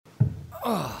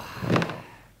Tugitoolis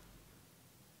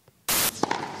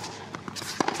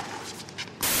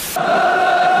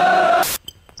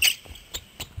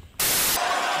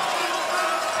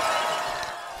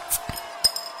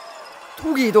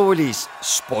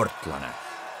sportlane.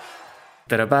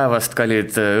 Tere päevast,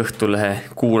 kallid Õhtulehe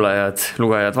kuulajad,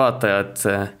 lugejad, vaatajad.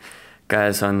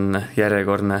 Käes on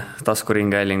järjekordne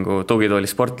taskuringhäälingu Tugitooli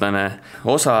sportlane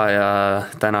osa ja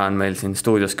täna on meil siin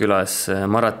stuudios külas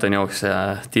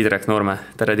maratonijooksja Tiidrek Nurme.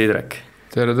 Tere, Tiidrek!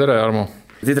 Tere, Armo!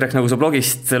 Tiidrek, nagu su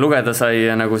blogist lugeda sai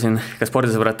ja nagu siin ka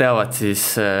spordisõbrad teavad,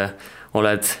 siis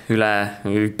oled üle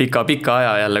pika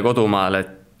aja jälle kodumaal,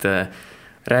 et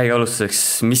räägi alustuseks,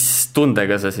 mis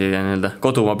tundega sa siia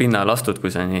kodumaa pinnal astud, kui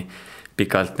sa nii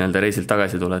pikalt reisilt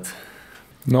tagasi tuled?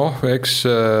 Eks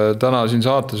täna siin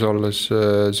saates olles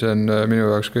see on minu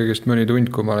jaoks kõigest mõni tund,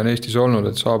 kui ma olen Eestis olnud,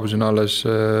 et saabusin alles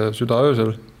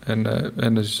südaöösel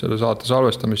enne siis selle saate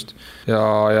salvestamist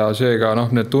ja seega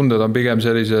need tunded on pigem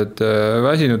sellised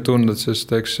väsinud tunded, sest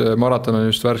eks maraton on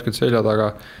just värskelt selja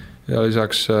taga ja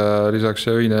lisaks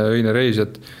see õine reis,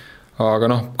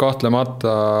 aga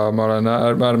kahtlemata ma olen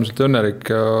äärmiselt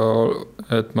õnnelik,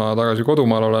 et ma tagasi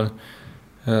kodumaal olen,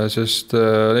 sest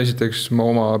esiteks ma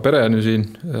oma pere on ju siin,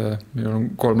 meil on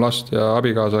 3 last ja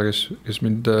abikaasa, kes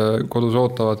mind kodus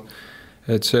ootavad,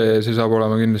 et see saab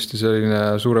olema kindlasti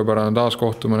selline suurepärane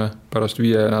taaskohtumine pärast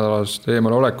 5-nädalast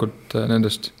eemal olekut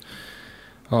nendest.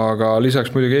 Aga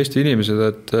lisaks muidugi Eesti inimesed,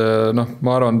 et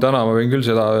ma arvan, täna ma võin küll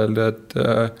seda öelda,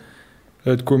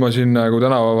 et kui ma siin nagu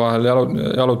tänava vahel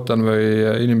jalutan või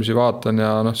inimesi vaatan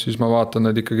ja siis ma vaatan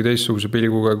need ikkagi teistsuguse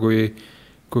pilguga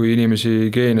kui inimesi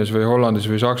Keenias või Hollandis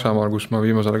või Saksamaal, kus ma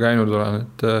viimasel käinud olen,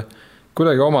 et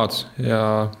kuidagi omad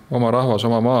ja oma rahvas,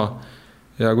 oma maa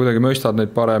ja kuidagi mõistad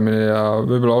neid paremini ja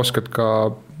võib-olla oskad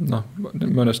ka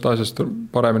mõnest asjast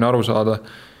paremini aru saada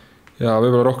ja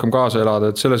võib-olla rohkem kaasa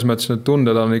elada, et selles mõttes need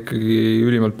tunded on ikkagi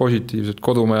ülimalt positiivsed,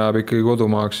 kodumaa jääb ikkagi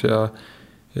kodumaaks ja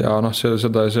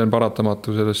see on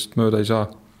paratamatu, sellest mööda ei saa.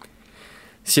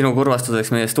 Sinu kurvastuseks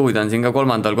meie stuudio on siin ka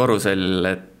 3. korrusel,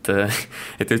 et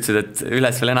ütlesid, et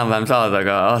üles veel enam-vähem saada,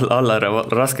 aga alla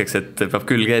raskeks, et peab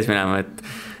külg ees minema,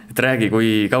 et räägi,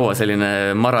 kui kaua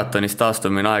selline maratonist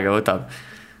taastumine aega võtab?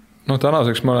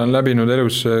 Tänaseks ma olen läbinud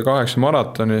elus 8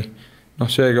 maratoni,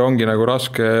 seega ongi nagu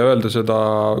raske öelda seda,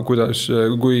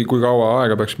 kui kaua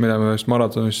aega peaks minema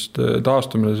maratonist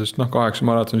taastumine, sest 8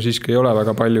 maratoni siiski ei ole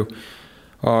väga palju.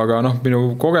 Aga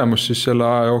minu kogemus siis selle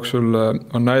aja jooksul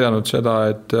on näidanud seda,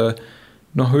 et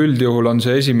üldjuhul on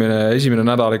see esimene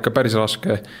nädal ikka päris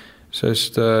raske,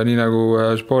 sest nii nagu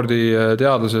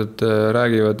sporditeadlased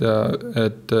räägivad,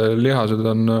 et lihased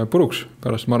on puruks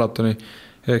pärast maratoni,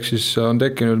 ehk siis on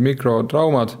tekkinud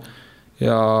mikrotraumad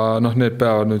ja need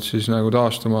peavad nüüd siis nagu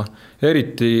taastuma.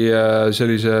 Eriti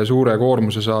sellise suure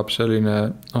koormuse saab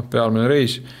selline pealmine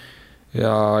reis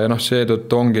ja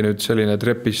seetõttu ongi nüüd selline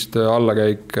trepist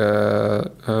allakäik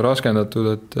raskendatud,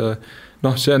 et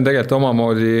see on tegelikult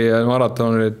omamoodi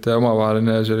maratonite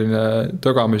omavaheline selline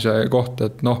tögamise koht,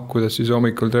 et kuidas siis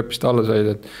hommikul trepist alla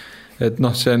said, et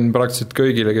see on praktiliselt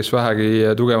kõigile, kes vähegi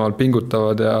tugevalt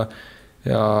pingutavad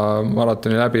ja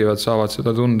maratoni läbivad, saavad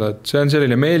seda tunda, et see on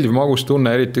selline meeldiv magus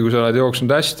tunne, eriti kui sa oled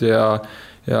jooksnud hästi ja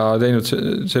teinud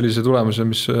sellise tulemuse,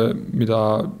 mida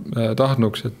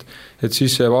tahtnuks, et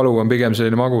siis see valu on pigem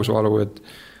selline magus valu,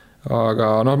 aga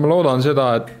ma loodan seda,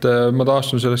 et ma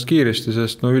taastun sellest kiiresti,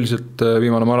 sest üldiselt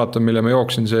viimane maraton, mille ma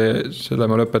jooksin, selle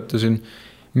ma lõpetasin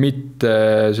mitte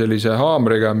sellise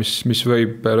haamriga, mis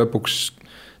võib lõpuks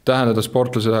tähendada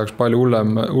sportlase jaoks palju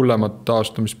hullemat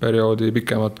taastumisperioodi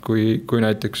pikemat kui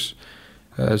näiteks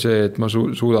see, et ma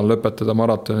suudan lõpetada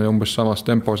maratoni umbes samas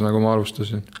tempos, nagu ma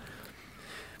alustasin.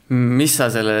 Mis sa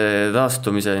selle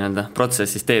taastumise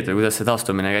protsessis teed või kuidas see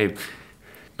taastumine käib?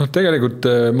 Tegelikult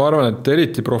ma arvan, et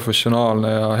eriti professionaalne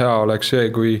ja hea oleks see,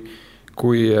 kui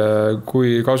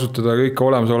kasutada kõiki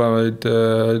olemasolevaid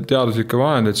teaduslikke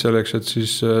vahendeid selleks, et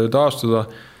siis taastuda.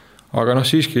 Aga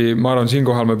siiski, ma arvan,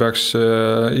 siinkohal me peaks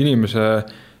inimese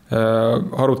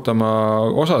harutama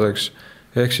osadeks.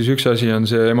 Ehk siis üks asi on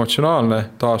see emotsionaalne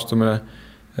taastumine.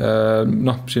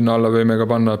 Sinna alla võime ka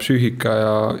panna psüühika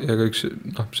ja kõik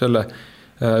selle.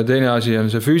 Teine asi on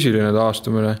see füüsiline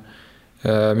taastumine,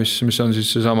 mis on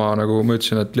siis seesama, nagu ma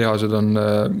ütlesin, et lihased on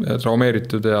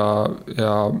traumeeritud ja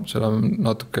seal on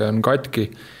natuke on katki.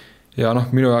 Ja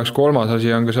minu jaoks 3.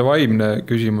 asi on ka see vaimne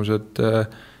küsimus, et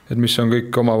mis on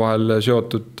kõik omavahel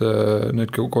seotud,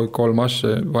 need 3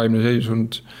 asja, vaimne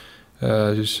seisund,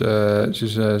 siis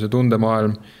see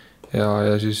tundemaailm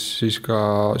ja siis ka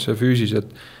see füüsis, et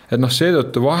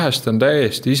seetõttu vahest on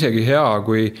täiesti isegi hea,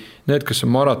 kui need, kes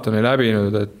on maratoni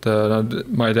läbinud, et nad,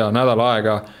 ma ei tea, nädal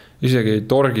aega isegi ei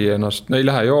torgi ennast, ei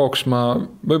lähe jooksma,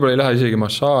 võib-olla ei lähe isegi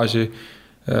massaaži,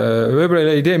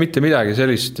 võib-olla ei tee mitte midagi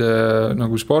sellist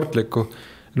nagu sportlikku.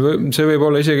 See võib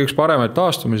olla isegi üks paremaid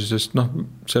taastumisi, sest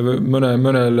see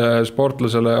mõnele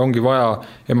sportlasele ongi vaja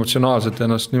emotsionaalselt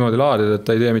ennast niimoodi laadida, et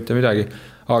ta ei tee mitte midagi.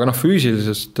 Aga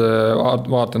füüsilisest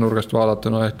vaatenurgast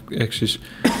vaadatuna ehk siis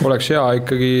oleks hea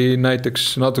ikkagi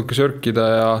näiteks natuke sörkida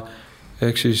ja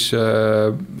ehk siis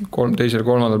teisel,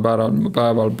 kolmandal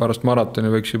päeval pärast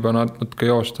maratoni võiks juba natuke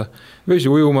joosta. Võis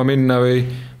ujuma minna või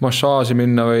massaaži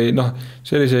minna või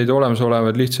selliseid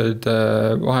olemasolevaid lihtsaid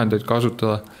vahendeid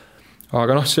kasutada.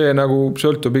 Aga see nagu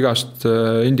sõltub igast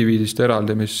indiviidist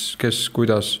eraldi, kes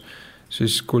kuidas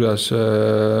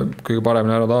kõige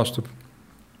paremini ära taastub.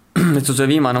 Et sul see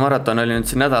viimane maraton oli nüüd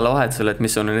siin nädalavahetusel, et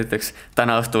mis on näiteks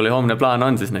täna õhtul ja homne plaan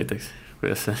on siis näiteks?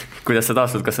 Kuidas sa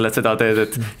taastud, kas sa oled seda teed,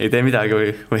 et ei tee midagi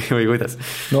või kuidas?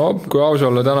 Kui aus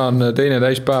olla, täna on teine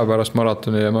täispäev pärast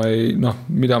maratoni ja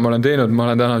mida ma olen teinud,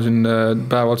 ma olen täna siin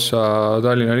päev otsa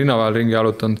Tallinna linnaväel ringi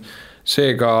jalutanud.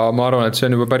 Seega ma arvan, et see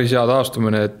on juba päris hea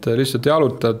taastumine, et lihtsalt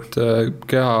jalutad,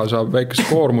 keha saab väikest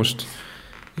koormust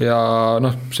ja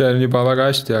see on juba väga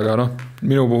hästi, aga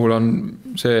minu puhul on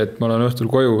see, et ma olen õhtul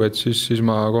koju, et siis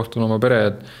ma kohtun oma pere,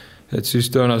 et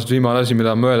siis tõenäoliselt viimane asi,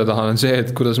 mida ma mõelda tahan, on see,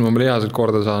 et kuidas ma oma lihased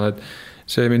korda saan, et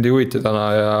see mind ei huvita täna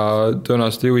ja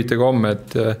tõenäoliselt ei huvita ka homme,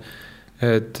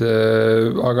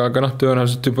 aga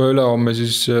tõenäoliselt juba üle homme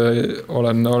siis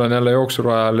olen jälle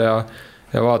jooksurajal ja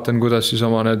vaatan, kuidas siis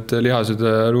oma need lihased,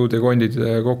 luud ja kondid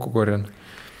kokku korjan.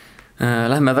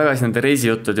 Lähme tagasi nende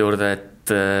reisijuttude juurde, et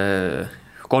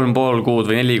 3,5 kuud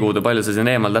või 4 kuud, palju sa siin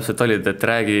eemal täpselt olid, et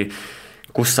räägi,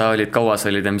 kus sa olid, kaua sa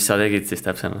olid ja mis sa tegid siis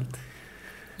täpsemalt?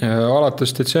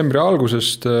 Alates detsembri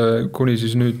algusest kuni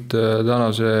siis nüüd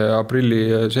tänase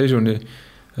aprilli seisuni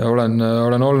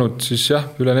olen olnud siis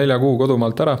üle 4 kuu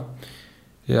kodumaalt ära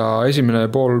ja esimene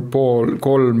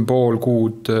 3,5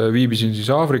 kuud viibisin siis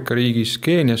Aafrika riigis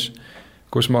Keenias,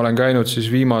 kus ma olen käinud siis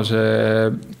viimase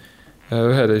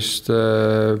 11,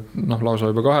 lausa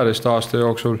juba 12 aasta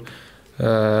jooksul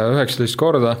 19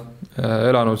 korda,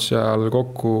 elanud seal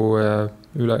kokku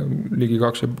üle ligi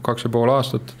 2,5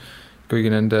 aastat, kõigi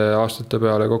nende aastate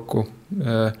peale kokku.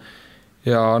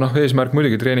 Ja eesmärk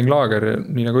muidugi treeninglaager,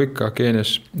 nii nagu ikka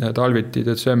Keenias, talviti,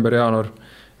 detsember, jaanuar,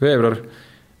 veebruar.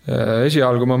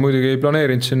 Esialgu ma muidugi ei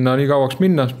planeerinud sinna nii kauaks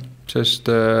minna, sest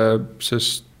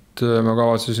ma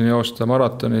kavatsesin joosta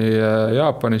maratoni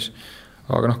Jaapanis,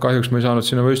 aga kahjuks ma ei saanud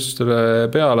sinna võistlustele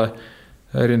peale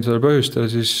erinevatel põhjustel,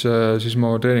 siis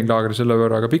mu treeninglaagri selle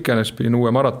võrra ka pikenes, pidin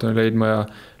uue maratoni leidma ja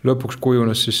lõpuks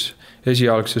kujunes siis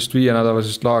esialgsest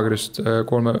 5-nädalasest laagrist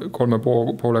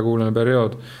 3,5-kuuline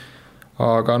periood.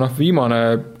 Aga viimane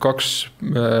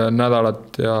 2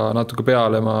 nädalat ja natuke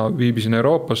peale ma viibisin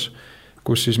Euroopas,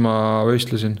 kus siis ma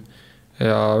võistlesin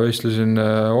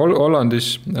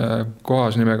Hollandis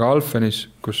kohas nimega Alphenis,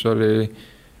 kus oli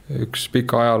üks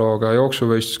pika ajalooga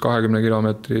jooksuvõistlus 20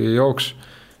 kilomeetri jooks,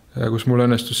 kus mul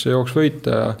õnnestus see jooks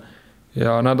võita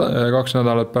ja 2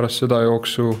 nädalat pärast seda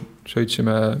jooksu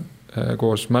sõitsime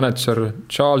koos manager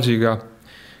Charlesiga,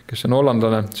 kes on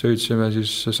hollandlane, sõitsime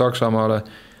siis Saksamaale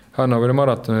Hannoveri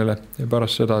maratonile ja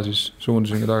pärast seda siis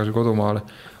suundusingi tagasi kodumaale.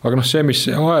 Aga see, mis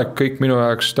see aeg kõik minu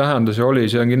jaoks tähendas ja oli,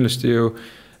 see on kindlasti ju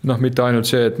mitte ainult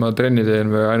see, et ma trenni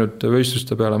teen või ainult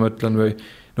võistluste peale mõtlen või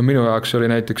minu jaoks oli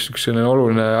näiteks üks selline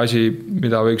oluline asi,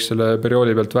 mida võiks selle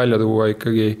perioodi pealt välja tuua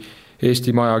ikkagi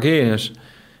Eesti maja Keenias,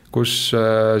 kus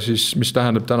siis, mis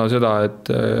tähendab täna seda,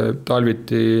 et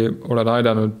talviti olen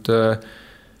aidanud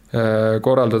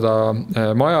korraldada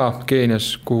maja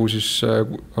Keenias, kuhu siis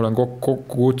olen kokku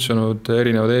kutsunud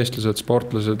erinevad eestlased,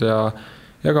 sportlased ja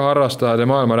ka harrastajad ja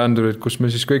maailmarändurid, kus me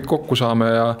siis kõik kokku saame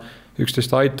ja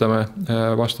üksteist aitame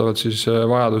vastavalt siis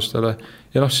vajadustele.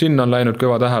 Ja sinna on läinud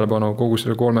kõva tähelepanu kogu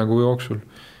selle 3 kuu jooksul.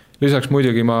 Lisaks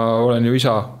muidugi ma olen ju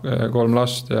isa, 3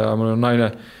 last ja mul on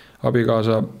naine,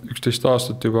 abikaasa 11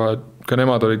 aastat juba, et ka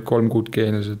nemad olid 3 kuud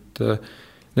Keenias, et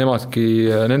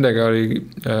nendega oli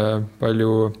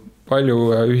palju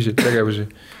ühiseid tegevusi.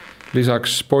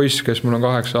 Lisaks poiss, kes mul on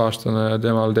 8-aastane,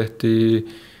 temal tehti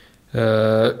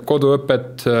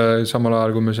koduõpet samal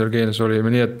ajal, kui me seal Keenias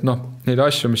olime, nii et neid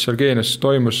asju, mis seal Keenias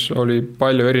toimus, oli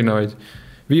palju erinevaid.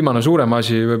 Viimane suurem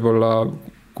asi, võib-olla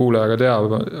kuulajaga teab,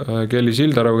 Kelly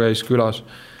Sildaru käis külas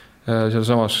seal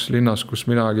samas linnas, kus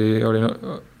minagi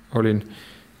olin,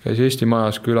 käis Eesti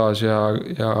majas külas ja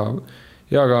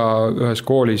ka ühes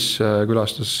koolis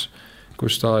külastas,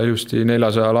 kus ta ilusti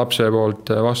 400 lapse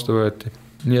poolt vastu võeti.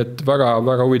 Nii et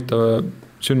väga huvitav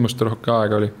sündmuste rohke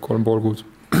aega oli, 3,5 kuud. 3,5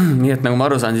 Nii et nagu ma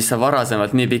aru saan, siis sa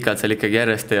varasemalt nii pikalt seal ikkagi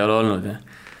järjest ei ole olnud, ja?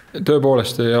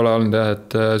 tõepoolest ei ole olnud jah,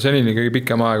 et senini kõige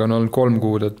pikem aeg on olnud 3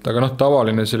 kuud, et aga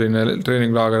tavaline selline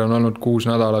treeninglaager on olnud 6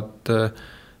 nädalat,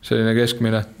 selline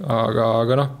keskmine,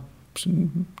 aga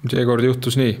seekord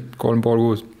juhtus nii, 3,5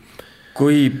 kuud.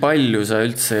 Kui palju sa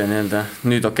üldse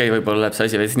nüüd võib-olla läheb see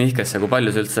asi veits nihkesse, kui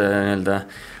palju sa üldse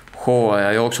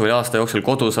hooaja jooksul või aasta jooksul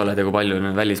kodus oled ja kui palju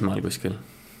välismaal kuskil?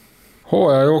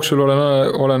 Hooaja jooksul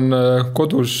olen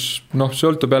kodus,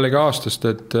 sõltub jällegi aastast,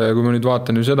 et kui ma nüüd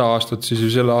vaatan ju seda aastat, siis ju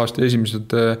selle aasta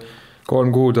esimesed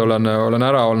 3 kuud olen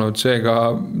ära olnud,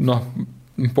 seega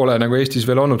pole nagu Eestis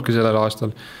veel olnudki sellel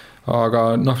aastal.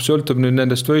 Aga sõltub nüüd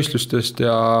nendest võistlustest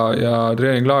ja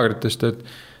treeninglaagritest,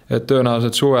 et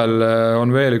tõenäoliselt suvel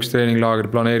on veel üks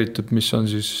treeninglaager planeeritud, mis on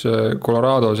siis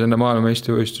Colorados enne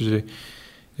maailmameistrivõistlusi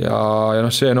ja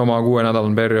see on oma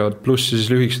 6-nädalane periood, pluss siis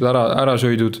lühikesed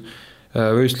ärasõidud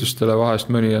võistlustele, vahest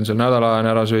mõni on seal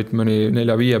nädalajane ärasõit, mõni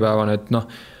 4-5 päevane, et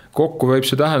kokku võib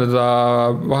see tähendada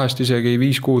vahest isegi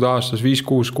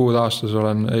 5-6 kuud aastas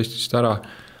olen Eestist ära,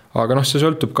 aga see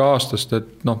sõltub ka aastast,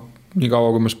 et nii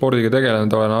kaua kui ma spordiga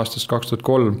tegelenud olen aastast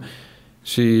 2003,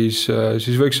 siis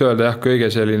võiks öelda jah, kõige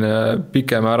selline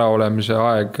pikem äraolemise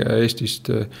aeg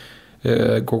Eestist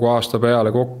kogu aasta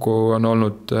peale kokku on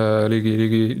olnud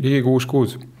ligi 6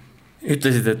 kuud.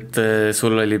 Ütlesid, et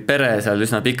sul oli pere seal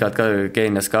üsna pikalt ka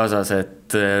Keenias kaasas,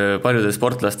 et paljudel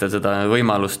sportlastel seda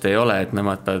võimalust ei ole, et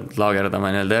nemad peavad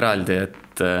laagerdama eraldi,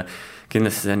 et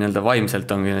kindlasti see vaimselt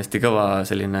on kindlasti kõva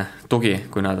selline tugi,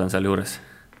 kui nad on seal juures.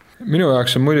 Minu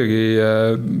jaoks on muidugi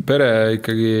pere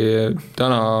ikkagi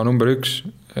täna number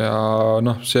 1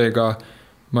 ja seega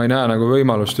ma ei näe nagu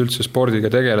võimalust üldse spordiga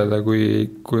tegeleda,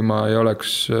 kui ma ei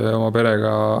oleks oma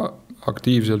perega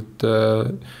aktiivselt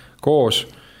koos,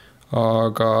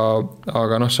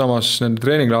 aga samas nende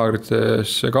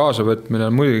treeninglaagritesse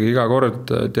kaasavõtmine on muidugi iga kord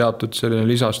teatud selline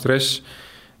lisastress,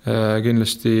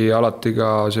 kindlasti alati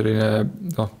ka selline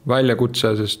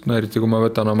väljakutse, sest eriti kui ma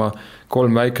võtan oma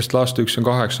 3 väikest last, üks on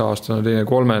 8-aastane, teine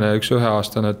 3 ja üks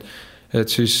 1-aastane, et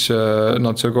siis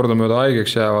nad seal kordamööda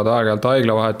haigeks jäävad, aeg-ajalt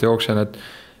haiglavahet jooksen, et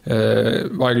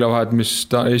haiglavahet, mis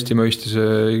Eesti mõistis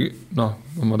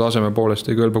oma taseme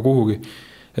poolest ei kõlba kuhugi.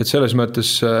 Et selles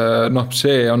mõttes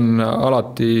see on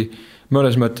alati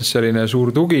mõnes mõttes selline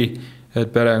suur tugi, et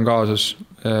pere on kaasas.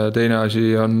 Teine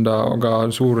asi on ta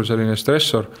ka suur selline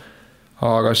stressor,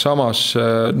 aga samas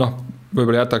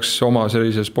võib-olla jätaks oma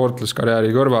sellise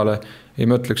sportlaskarjääri kõrvale, ei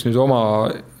mõtleks nüüd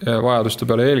oma vajaduste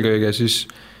peale eelkõige,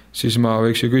 siis ma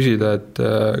võiks ju küsida, et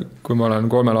kui ma olen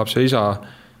 3 lapse isa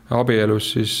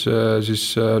abielus, siis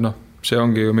see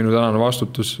ongi ju minu tänane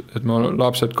vastutus, et mu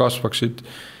lapsed kasvaksid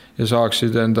ja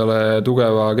saaksid endale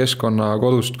tugeva keskkonna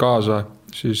kodust kaasa,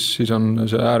 siis on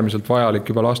see äärmiselt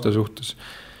vajalik juba laste suhtes,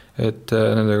 et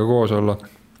nendega koos olla.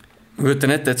 Ma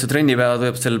kujutan ette, et su trennipäevad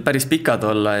võib seal päris pikad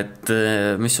olla, et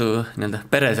mis su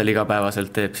pere seal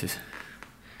igapäevaselt teeb siis?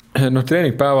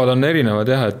 Treeningpäevad on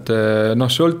erinevad jah, et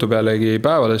sõltub jällegi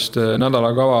päevadest,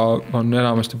 nädalakava on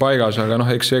enamasti paigas, aga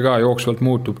eks see ka jooksvalt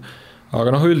muutub.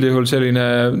 Aga üldjuhul selline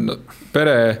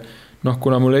pere,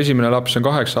 kuna mul esimene laps on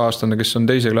 8-aastane, kes on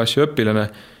 2. klassi õpilane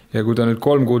ja kui ta nüüd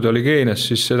 3 kuud oli Keenias,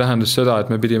 siis see tähendas seda,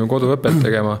 et me pidime koduõpet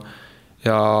tegema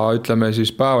ja ütleme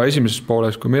siis päeva esimeses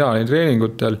pooles, kui mina olin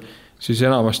treeningutel, siis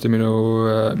enamasti minu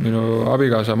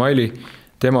abikaasa Maili,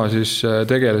 tema siis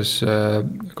tegeles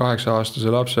 8-aastase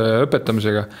lapse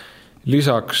õpetamisega.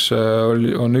 Lisaks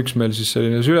on üks meil siis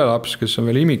selline sülelaps, kes on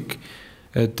veel imik,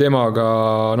 et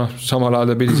temaga samal ajal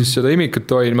ta pidi siis seda imikat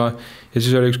toima ja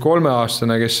siis oli üks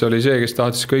 3-aastane, kes oli see, kes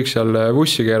tahtis kõik seal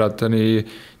vussi keerata,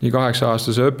 nii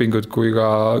 8-aastase õpingud kui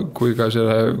ka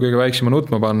selle kõige väiksema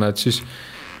nutma panna, et siis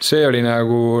see oli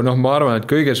nagu, ma arvan, et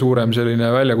kõige suurem selline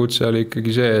väljakutse oli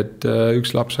ikkagi see, et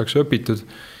üks laps saaks õpitud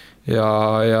ja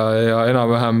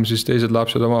enam-vähem siis teised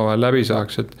lapsed omavahel läbi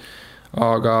saaks,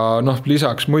 aga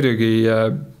lisaks muidugi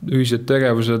ühised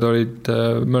tegevused olid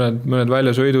mõned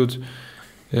väljasõidud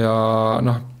ja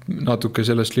natuke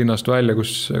sellest linnast välja,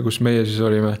 kus meie siis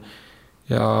olime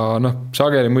ja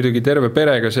sageli muidugi terve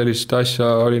perega sellist asja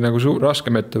oli nagu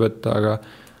raskem ette võtta,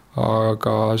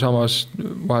 aga samas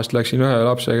vahest läksin ühe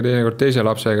lapsega, teinekord teise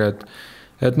lapsega,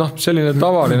 et selline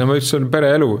tavaline, ma ütlesin,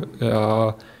 pereelu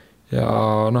ja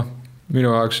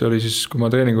minu jaoks oli siis, kui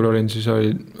ma treeningul olin, siis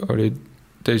oli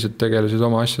teised tegelesid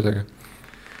oma asjadega.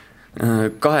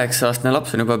 8-aastane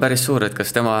laps on juba päris suur, et kas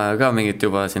tema ka mingit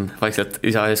juba siin vaikselt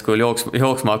isa eeskujul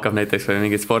jooksma hakkab näiteks või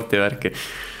mingit sportivärki?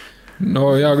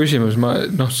 Hea küsimus,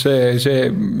 see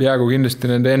jäägu kindlasti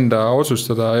nende enda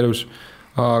otsustada elus,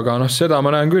 aga seda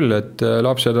ma näen küll, et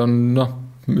lapsed on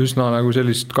üsna nagu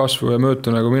sellist kasvu ja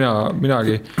mõõtu nagu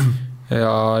minagi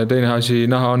ja teine asi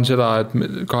näha on seda, et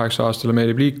 8-aastale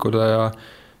meelib liikuda ja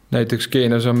näiteks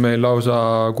Keenias on meil lausa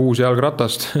 6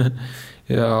 jalgratast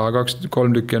ja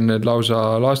 2-3 tükki on need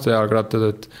lausa laste jalgrattad,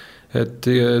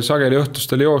 et sageli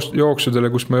õhtustel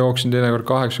jooksudele, kus ma jooksin teinekord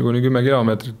 8-10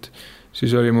 kilomeetrit,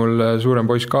 siis oli mul suurem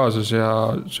poiss kaasas ja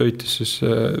sõitis siis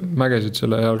mägesid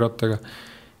selle jalgrattaga.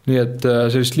 Nii et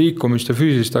sellist liikumist ja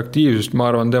füüsilist aktiivsust,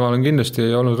 ma arvan, temal on kindlasti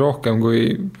olnud rohkem kui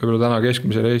võib-olla täna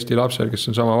keskmisel Eesti lapsel,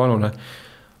 kes on sama vanune.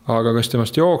 Aga kas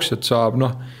temast jooksjat saab,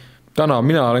 täna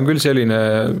mina olen küll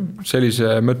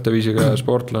sellise mõtteviisiga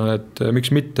sportlane, et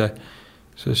miks mitte,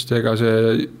 sest ega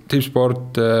see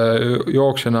tippsport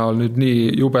jooksja näol nüüd nii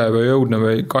jube või jõudne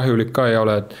või kahjulik ka ei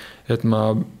ole, et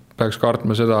ma peaks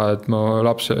kartma seda, et ma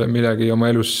laps midagi oma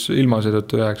elus ilma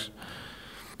seetõttu jääks.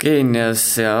 Keenias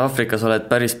ja Aafrikas oled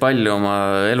päris palju oma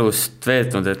elust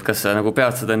veetnud, et kas sa nagu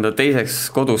pead seda enda teiseks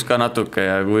kodus ka natuke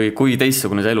ja kui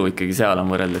teistsugune see elu ikkagi seal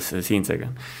on võrreldes siinsega?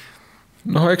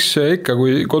 Eks ikka,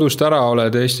 kui kodust ära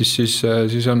oled Eestis,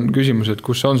 siis on küsimus, et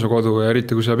kus on su kodu ja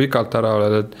eriti kui sa pikalt ära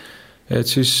oled, et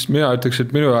siis mina ütleks,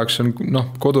 et minu jaoks on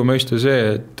kodu mõiste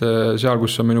see, et seal,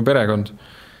 kus on minu perekond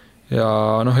ja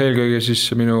eelkõige siis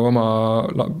minu oma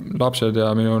lapsed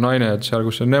ja minu naine, et seal,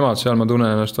 kus on nemad, seal ma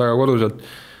tunnen ennast väga koduselt.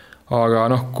 Aga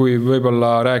kui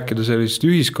võib-olla rääkida sellist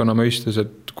ühiskonna mõistes,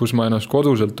 et kus ma ennast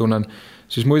koduselt tunnen,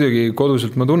 siis muidugi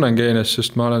koduselt ma tunnen Keenias,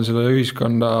 sest ma olen selle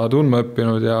ühiskonda tundma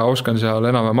õppinud ja oskan seal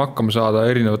enam hakkama saada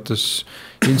erinevates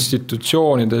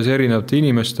institutsioonides, erinevate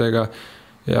inimestega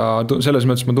ja selles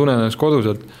mõttes ma tunnen ennast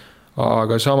koduselt.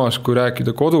 Aga samas, kui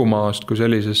rääkida kodumaast kui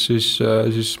sellises,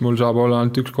 siis mul saab olla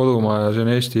ainult üks kodumaa ja see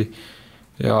on Eesti.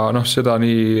 Ja seda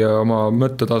nii oma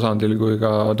mõttetasandil kui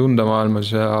ka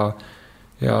tundemaailmas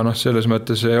ja selles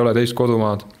mõttes ei ole teist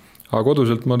kodumaad. Aga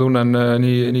koduselt ma tunnen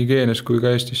nii Keenias kui ka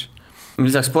Eestis.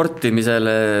 Lisaks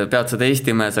sportimisele pead sa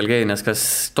Eestimaa seal Keenias, kas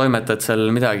toimetad seal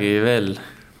midagi veel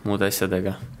muude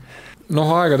asjadega?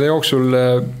 Aegade jooksul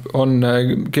on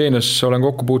Keenias olen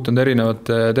kokku puutunud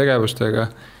erinevate tegevustega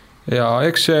ja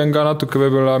eks see on ka natuke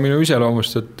võib-olla minu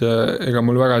iseloomust, et ega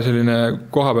mul väga selline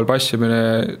koha peal passimine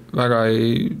väga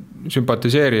ei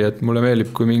sümpatiseeri, et mulle meeldib,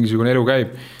 kui mingisugune elu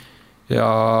käib. Ja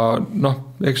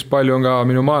eks palju on ka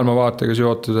minu maailmavaatega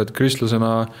seotud, et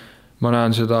kristlasena ma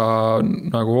näen seda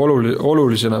nagu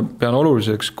olulisena, pean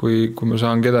oluliseks, kui ma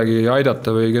saan kedagi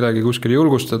aidata või kedagi kuskil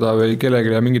julgustada või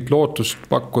kellelegi mingit lootust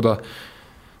pakkuda,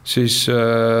 siis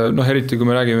eriti kui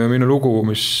me räägime minu lugu,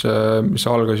 mis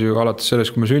algas ju alates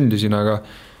sellest, kui ma sündisin, aga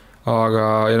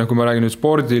kui ma räägin nüüd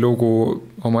spordilugu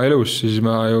oma elus, siis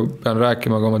ma ju pean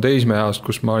rääkima ka oma teismeeast,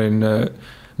 kus ma olin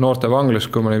noorte vanglas,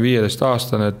 kui ma olin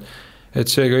 15-aastane, et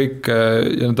see kõik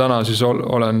ja täna siis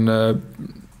olen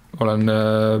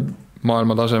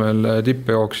maailma tasemel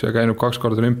tippjooks ja käinud 2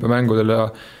 korda olümpiamängudel ja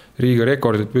riiga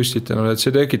rekordid püstitanud, et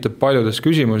see tekitab paljudes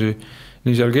küsimusi,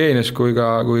 nii seal Keenias kui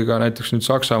ka näiteks nüüd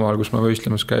Saksamaal, kus ma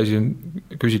võistlemas käisin,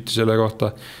 küsiti selle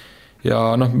kohta.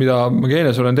 Ja mida ma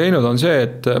Keenias olen teinud, on see,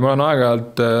 et ma olen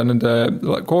aeg-ajalt nende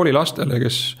koolilastele,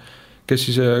 kes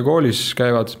siis koolis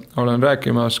käivad, olen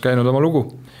rääkimas käinud oma lugu.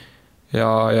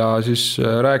 Ja siis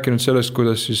rääkinud sellest,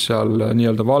 kuidas siis seal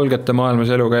nii-öelda valgete maailmas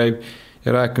elu käib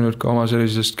ja rääkinud ka oma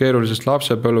sellisest keerulisest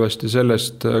lapsepõlvest ja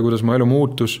sellest, kuidas mu elu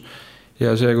muutus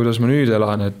ja see, kuidas ma nüüd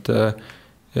elan, et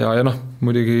ja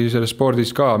muidugi selles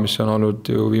spordis ka, mis on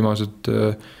olnud ju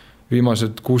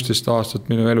viimased 16 aastat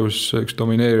minu elus üks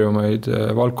domineerivaid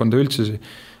valdkonda üldsesi.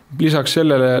 Lisaks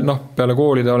sellele, peale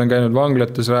koolide olen käinud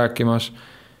vanglates rääkimas.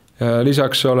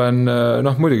 Lisaks olen,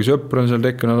 muidugi sõpru on seal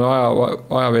tekkinud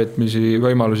ajaveetmisi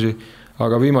võimalusi,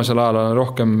 aga viimasel ajal olen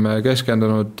rohkem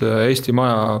keskendunud Eesti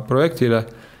Maja projektile,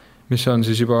 mis on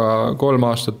siis juba 3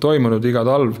 aastat toimunud iga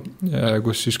talv,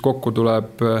 kus siis kokku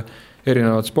tuleb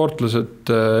erinevad sportlased,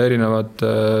 erinevad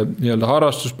nii-öelda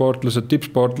harrastussportlased,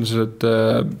 tippsportlased,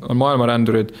 on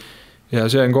maailmarändurid ja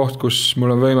see on koht, kus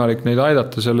mul on võimalik neid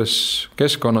aidata selles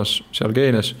keskkonnas seal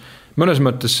Keenias. Mõnes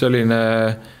mõttes selline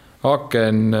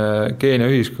aken Keenia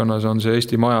ühiskonnas on see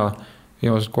Eesti Maja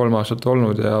viimased 3 aastat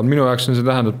olnud ja minu jaoks on see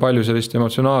tähendanud palju sellist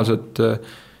emotsionaalset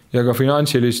ja ka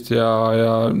finantsilist ja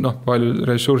palju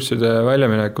ressursside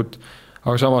väljaminekut,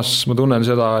 aga samas ma tunnen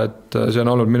seda, et see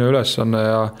on olnud minu ülesanne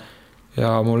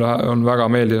ja mulle on väga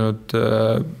meeldinud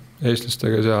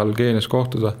eestlastega seal Keenias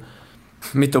kohtuda.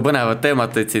 Mitu põnevat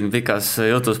teemat tõid siin pikas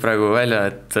jutus praegu välja,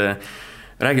 et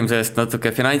räägime sellest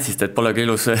natuke finantsist, et polegi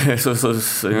ilus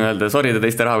sorida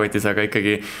teiste rahakotis, aga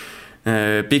ikkagi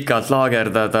pikalt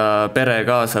laagerdada, pere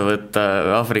kaasa võtta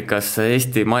Aafrikasse,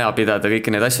 Eesti maja pidada, kõiki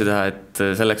neid asju teha, et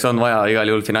selleks on vaja igal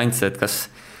juhul finantse,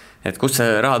 et kust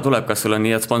see raha tuleb, kas sul on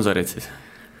nii head sponsorid siis?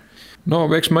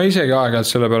 Eks ma isegi aeg-ajalt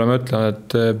selle peale mõtlen,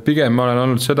 et pigem ma olen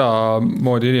olnud seda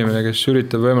moodi inimene, kes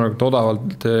üritab võimalikult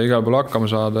odavalt igal pool hakkama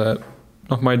saada.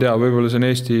 ma ei tea, võib-olla see on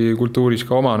Eesti kultuuris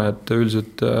ka omane, et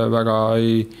üldiselt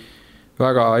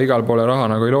väga igal poole raha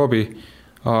nagu ei loobi.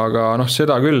 Aga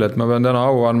seda küll, et ma pean täna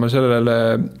au andma sellele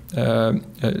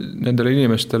nendele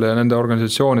inimestele ja nende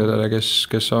organisatsioonidele,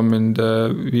 kes on mind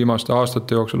viimaste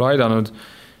aastate jooksul aidanud,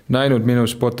 näinud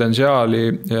minus potentsiaali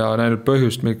ja näinud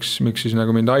põhjust, miks siis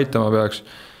nagu mind aitama peaks.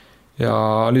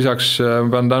 Ja lisaks ma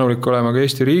pean tänulik olema ka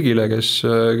Eesti riigile,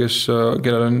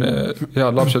 kellel on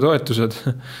head lapsetoetused,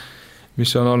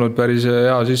 mis on olnud päris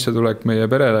hea sissetulek meie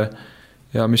perele.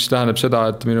 Ja mis tähendab seda,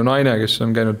 et minu naine, kes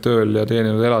on käinud tööl ja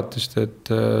teeninud elatist, et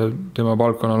tema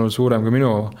palk on olnud suurem kui minu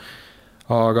oma.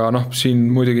 Aga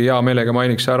siin muidugi hea meelega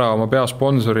mainiks ära oma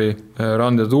peasponsori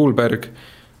Rand ja Tuulberg,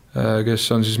 kes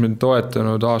on siis mind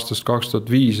toetanud aastast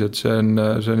 2005, et see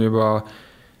on juba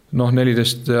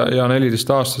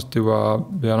 14 aastast juba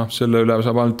ja selle üle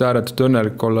saab ainult ääretult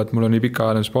õnnelik olla, et mul on nii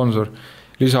pikaajaline sponsor.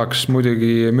 Lisaks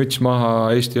muidugi müts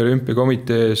maha Eesti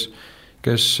Olümpiakomitee ees,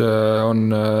 kes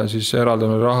on siis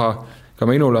eraldanud raha ka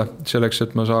minule selleks,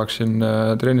 et ma saaksin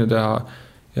trenni teha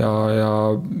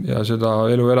ja seda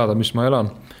elu elada, mis ma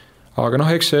elan. Aga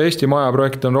eks see Eesti Maja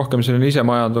projekt on rohkem selline ise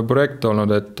majandav projekt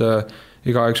olnud, et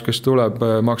igaüks, kes tuleb,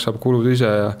 maksab kulud ise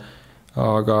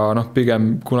aga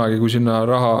pigem kunagi, kui sinna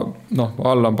raha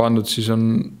alla on pandud, siis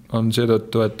on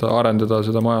seetõttu, et arendada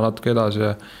seda maja natuke edasi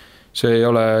ja see ei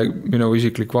ole minu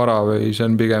isiklik vara või see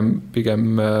on pigem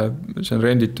see on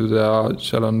renditud ja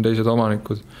seal on teised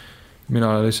omanikud. Mina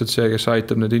olen lihtsalt see, kes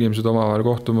aitab need inimesed omavahel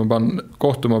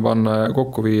kohtuma panna ja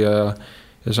kokku viia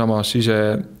ja samas ise,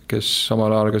 kes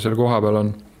samal ajal ka seal koha peal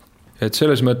on. Et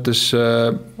selles mõttes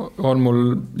on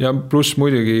mul ja pluss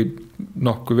muidugi,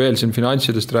 kui veel siin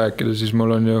finantsidest rääkida, siis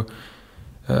mul on ju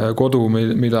kodu,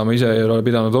 mida ma ise ei ole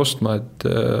pidanud ostma, et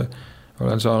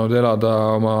olen saanud elada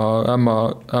oma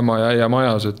ämma ja äia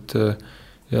majas, et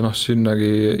ja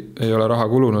sinnagi ei ole raha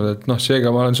kulunud, et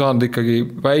seega ma olen saanud ikkagi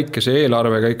väikese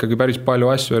eelarvega ikkagi päris palju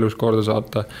asju elus korda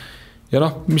saata. Ja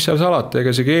mis seal salata,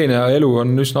 ega see Keenia elu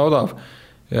on üsna odav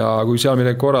ja kui seal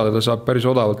midagi korraldada, saab päris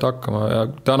odavalt hakkama ja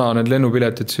täna need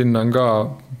lennupiletid sinna on ka,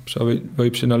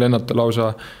 võib sinna lennata lausa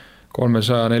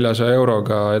 300-400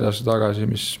 euroga edasi-tagasi,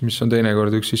 mis on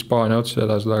teinekord üks Hispaania otsa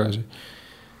edasi-tagasi.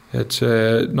 Et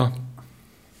see,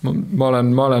 ma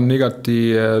olen igati,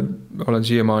 olen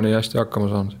siiamaani hästi hakkama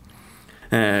saanud.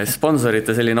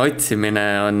 Sponsorite selline otsimine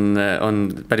on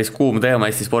päris kuum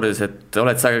teema Eesti spordis, et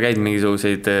oled sa ka käinud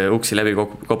mingisuguseid uksi läbi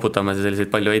koputamas ja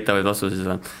selliseid palju eitavaid vastuseid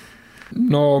on?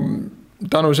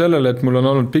 Tänu sellele, et mul on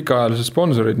olnud pikaajalised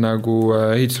sponsorid nagu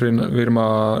ehitusfirma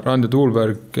Rand ja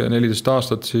Tuulberg 14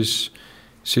 aastat,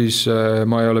 siis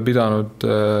ma ei ole pidanud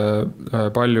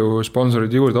palju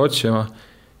sponsorid juurde otsima.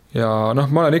 Ja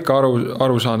ma olen ikka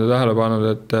aru saanud ja tähele pannud,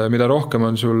 et mida rohkem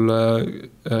on sul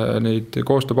neid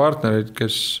koostööpartnerid,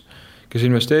 kes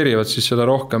investeerivad, siis seda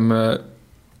rohkem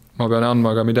ma pean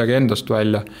andma ka midagi endast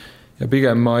välja. Ja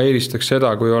pigem ma eelistaks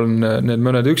seda, kui on need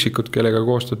mõned üksikud, kellega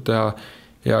koostööd teha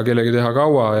ja kellega teha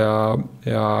kaua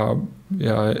ja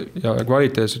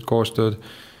kvaliteetset koostööd,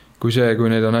 kui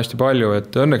neid on hästi palju. Et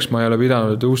õnneks ma ei ole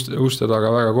pidanud uste taga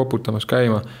väga koputamas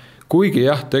käima. Kuigi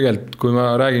jah, tegelikult, kui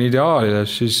ma räägin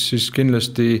ideaalidest, siis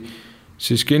kindlasti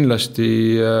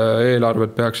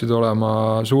eelarved peaksid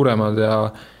olema suuremad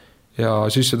ja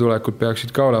sissetulekud peaksid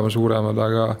ka olema suuremad,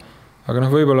 aga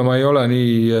võib-olla ma ei ole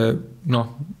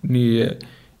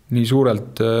nii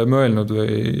suurelt mõelnud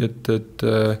või et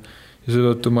ja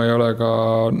seetõttu ma ei ole ka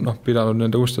pidanud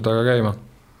nende uste taga käima.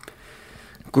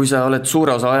 Kui sa oled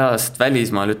suure osa ajast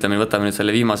välismaal, võtame nüüd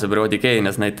selle viimase perioodi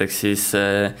Keenias näiteks, siis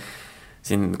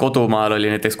siin kodumaal oli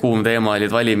näiteks kuum teema, olid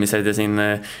valimised ja siin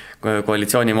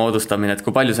koalitsiooni moodustamine, et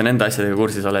kui palju sa nende asjadega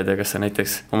kursis oled ja kas sa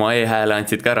näiteks oma e-hääle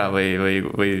andsid ka ära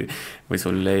või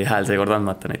sul ei hääl seekord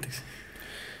andmata näiteks?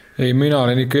 Ei, mina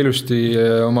olen ikka ilusti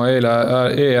oma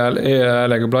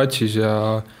e-häälega platsis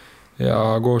ja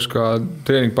koos ka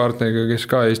treeningpartneriga, kes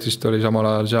ka Eestist oli samal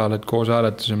ajal seal, et koos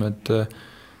hääletasime,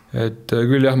 et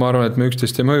küll jah, ma arvan, et me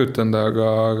üksteist ei mõjutanud,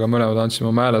 aga mõlemad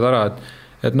andsime oma hääled ära, et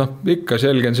ikka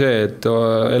selge on see, et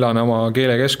elan oma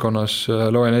keelekeskkonnas,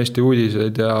 loen Eesti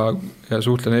uudiseid ja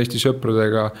suhtlen Eesti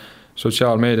sõpradega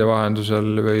sotsiaalmeedia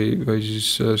vahendusel või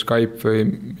siis Skype või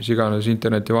mis iganes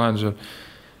interneti vahendusel.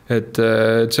 Et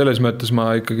selles mõttes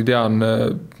ma ikkagi tean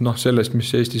sellest, mis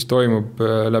Eestis toimub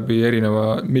läbi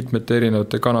mitmete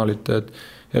erinevate kanalite, et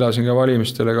elasin ka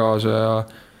valimistele kaasa ja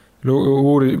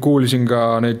kuulisin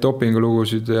ka neid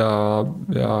dopingulugusid ja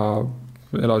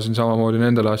elasin samamoodi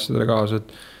nendele asjadele kaasa,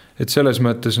 et selles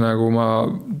mõttes nagu ma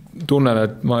tunnen,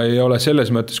 et ma ei ole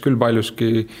selles mõttes küll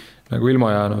paljuski nagu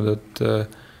ilma jäänud, et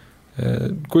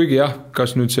kuigi jah,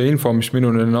 kas nüüd see info, mis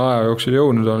minuni aja jooksul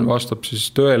jõudnud on, vastab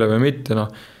siis tõele või mitte,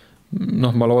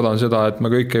 noh, ma loodan seda, et ma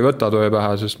kõik ei võta tõe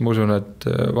pähe, sest ma usun, et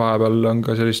vahepeal on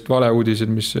ka sellist valeuudised,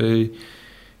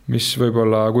 mis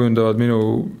võib-olla kujundavad minu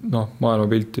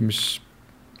maailmapilti,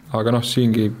 aga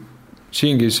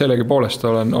siingi sellegi poolest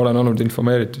olen olnud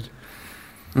informeeritud.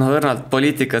 Õrnalt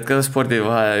poliitikat ka spordi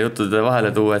juttude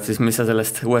vahele tuua, et siis mis sa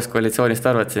sellest uuest koalitsioonist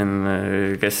arvad siin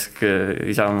Kesk,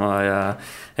 Isamaa ja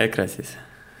EKRE siis?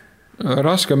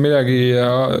 Raske on midagi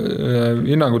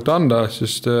hinnangut anda,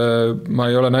 sest ma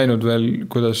ei ole näinud veel,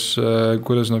 kuidas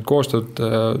nad koostööd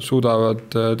suudavad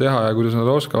teha ja kuidas nad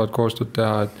oskavad koostööd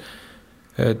teha,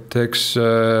 et eks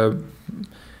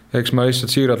ma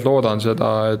lihtsalt siiralt loodan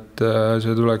seda, et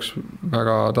see tuleks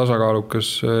väga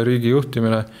tasakaalukas riigi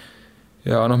juhtimine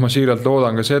ja ma siiralt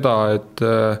loodan ka seda, et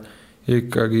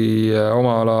ikkagi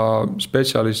oma ala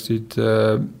spetsialistid,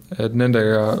 et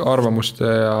nendega arvamuste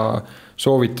ja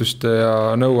soovituste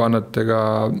ja nõuannetega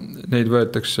neid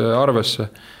võetakse arvesse,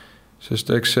 sest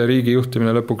eks see riigi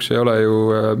juhtimine lõpuks ei ole ju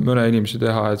mõne inimese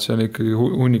teha, et see on ikkagi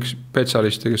hunnik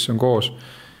spetsialiste, kes on koos.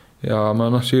 Ja ma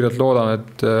siiralt loodan,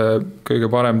 et kõige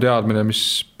parem teadmine,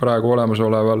 mis praegu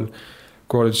olemasoleval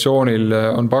koalitsioonil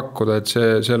on pakkuda, et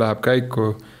see läheb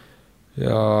käiku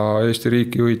ja Eesti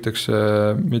riiki juhitakse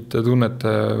mitte tunnete,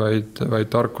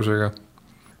 vaid tarkusega.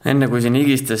 Enne kui siin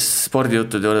higistes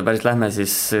spordijuttude juurde päris lähme,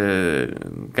 siis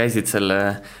käisid selle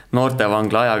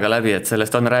noortevangla ajaga läbi, et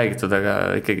sellest on räägitud,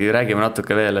 aga ikkagi räägime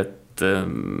natuke veel, et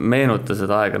meenuta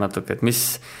seda aega natuke, et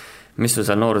mis sul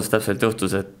seal nooruses täpselt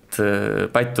juhtus, et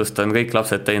pättust on kõik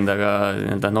lapsed teinud,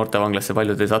 aga noortevanglasse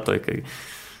paljud ei satu ikkagi.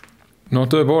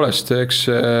 Tõepoolest, eks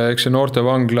see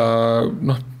noortevangla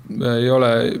ei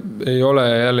ole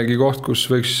jällegi koht, kus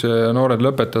võiks noored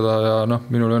lõpetada ja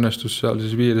minul õnnestus seal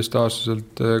siis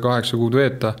 15-aastaselt 8 kuud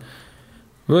veeta.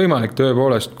 Võimalik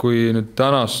tõepoolest, kui nüüd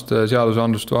tänast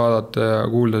seadusandlust vaadata ja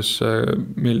kuuldes,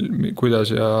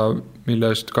 kuidas ja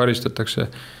mille eest karistatakse,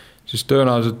 siis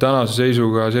tõenäoliselt tänase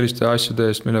seisuga selliste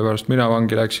asjade eest, mille pärast mina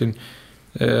vangi läksin,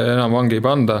 enam vangi ei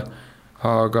panda.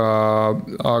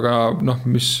 Aga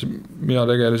mis mina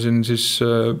tegelesin siis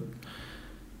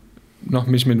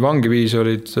mis mind vangi viis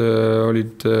olid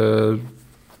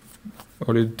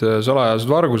salajased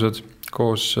vargused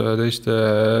koos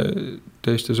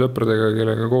teiste sõpradega,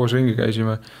 kellega koos ringi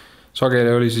käisime.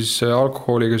 Sageli oli siis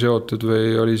alkoholiga seotud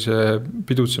või oli see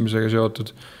pidutsemisega seotud,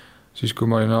 siis kui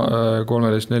ma olin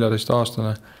 13-14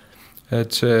 aastane.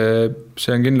 Et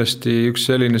see on kindlasti üks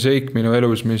selline seik minu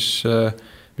elus, mis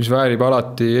väärib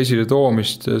alati esile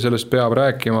toomist, sellest peab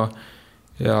rääkima.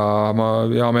 Ja ma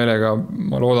hea meelega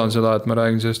loodan seda, et ma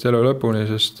räägin sellest elu lõpuni,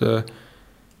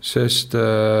 sest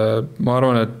ma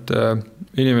arvan, et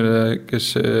inimene,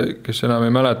 kes enam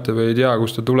ei mäleta või ei tea,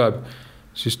 kust ta tuleb,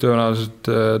 siis tõenäoliselt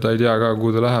ta ei tea ka,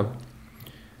 kuhu ta läheb.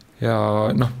 Ja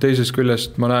teisest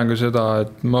küljest ma näen ka seda,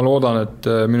 et ma loodan, et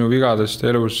minu vigadest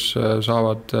elus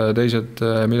saavad teised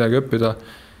midagi õppida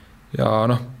ja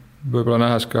võib-olla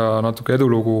nähes ka natuke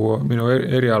edulugu minu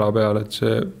eriala peal, et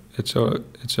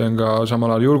see on ka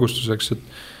samal ajal julgustuseks,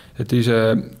 et ise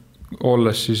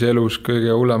olles siis elus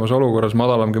kõige hullemas olukorras,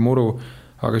 madalamgi muru,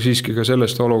 aga siiski ka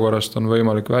sellest olukorrast on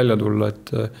võimalik välja tulla, et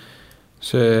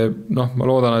see, ma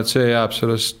loodan, et see jääb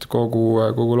sellest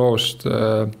kogu loost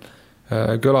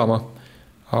kõlama.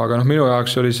 Aga minu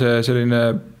jaoks oli see selline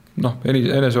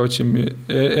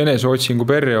eneseotsingu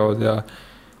periood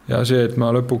ja see, et ma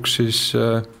lõpuks siis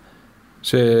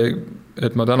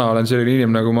et ma täna olen selline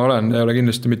inimene, nagu ma olen, ei ole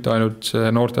kindlasti mitte ainult see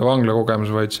noorte vangla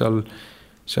kogemus, vaid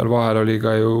seal vahel oli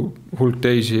ka ju hulk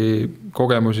teisi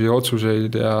kogemusi,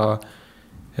 otsuseid ja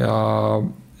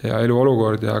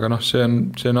eluolukordi, aga see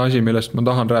on asi, millest ma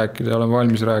tahan rääkida ja olen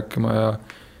valmis rääkima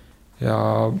ja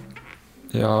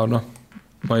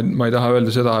ma ei taha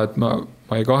öelda seda, et ma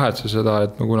ei kahetse seda,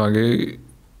 et ma kunagi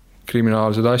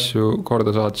kriminaalseid asju korda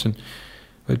saatsin,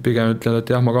 vaid pigem ütlen, et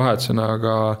jah, ma kahetsen,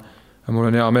 aga mul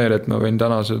on hea meel, et ma võin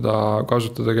täna seda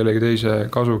kasutada kellegi teise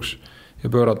kasuks ja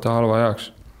pöörata halva heaks.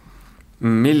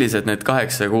 Millised need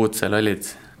 8 kuud seal olid,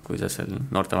 kui sa seal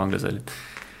noortevanglas olid?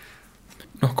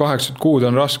 8 kuud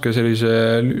on raske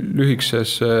sellise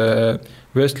lühikesesse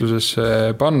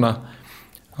vestlusesse panna,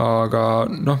 aga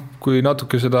kui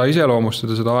natuke seda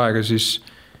iseloomustada seda aega, siis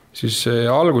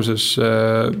alguses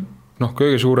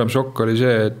kõige suurem šokk oli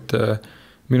see, et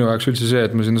minu jaoks üldse see,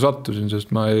 et ma sinna sattusin,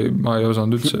 sest ma ei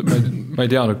osanud üldse, ma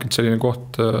ei teadnud, et selline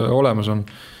koht olemas on.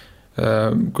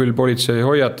 Küll politsei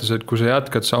hoiatas, et kui sa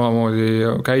jätkad samamoodi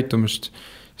käitumist,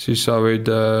 siis sa võid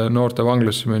noorte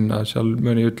vanglasse minna, seal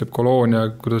mõni ütleb koloonia,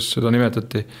 kuidas seda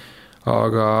nimetati.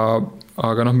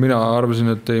 Aga mina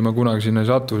arvasin, et ma kunagi sinna ei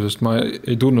satu, sest ma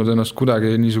ei tundnud ennast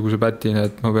kuidagi niisuguse pätina,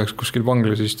 et ma peaks kuskil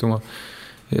vanglas istuma.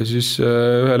 ja siis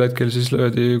ühel hetkel siis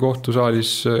löödi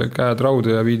kohtusaalis käed rauda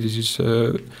ja viidi siis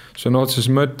sõna otseses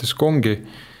mõttes kongi.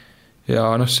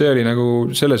 Ja see oli nagu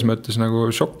selles mõttes nagu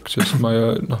šokk, sest ma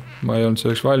ei olnud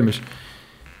selleks valmis.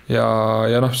 Ja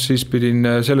siis pidin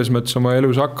selles mõttes oma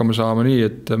elus hakkama saama nii,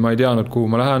 et ma ei teadnud, kuhu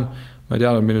ma lähen, ma ei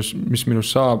teadnud, mis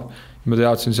minust saab. Ma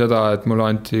teadsin seda, et mulle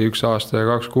anti 1 aasta ja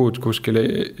 2 kuud kuskil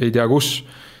ei tea kus.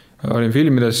 Olin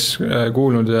filmides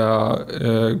kuulnud ja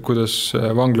kuidas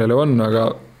vanglale on, aga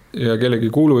ja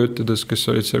kellegi kuulujutudes, kes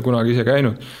olid seal kunagi ise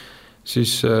käinud,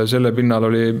 siis selle pinnal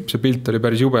see pilt oli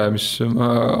päris jube, mis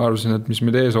ma arvasin, et mis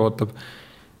meid ees ootab.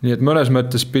 Nii et mõnes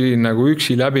mõttes pidin nagu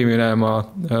üksi läbi minema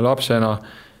lapsena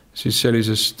siis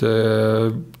sellisest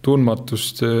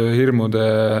tundmatust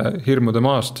hirmude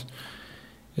maast.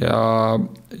 Ja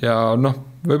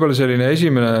võib-olla selline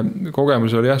esimene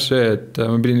kogemus oli see, et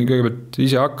ma pidin kõigepealt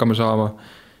ise hakkama saama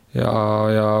ja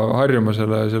harjuma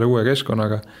selle uue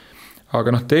keskkonnaga.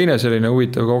 Aga teine selline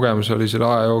huvitav kogemus oli selle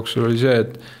aja jooksul oli see,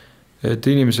 et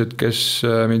inimesed, kes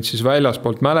mind siis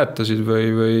väljaspoolt mäletasid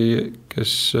või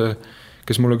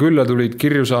kes mulle külla tulid,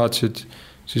 kirju saatsid,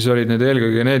 siis olid need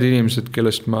eelkõige need inimesed,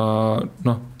 kellest ma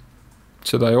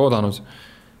seda ei oodanud.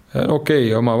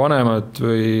 Okei, oma vanemad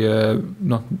või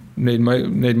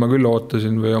neid ma küll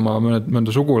ootasin või oma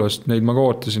mõnda sugulast, neid ma ka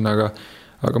ootasin, aga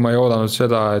ma ei oodanud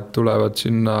seda, et tulevad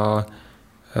sinna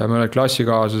mõned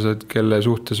klassikaaslased, kelle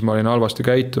suhtes ma olin halvasti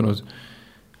käitunud.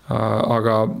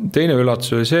 Aga teine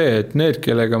üllatus oli see, et need,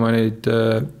 kellega ma neid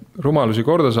rumalusi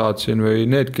korda saatsin või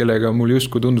need, kellega mul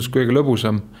justkui tundus kõige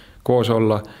lõbusam koos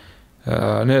olla,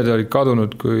 need olid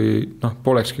kadunud, kui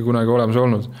polekski kunagi olemas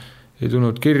olnud. Ei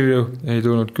tulnud kirju, ei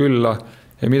tulnud külla,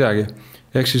 ei midagi.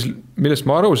 Ehk siis, millest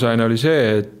ma aru sain, oli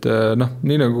see, et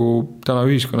nii nagu täna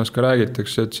ühiskonnas ka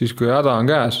räägitakse, et siis kui häda on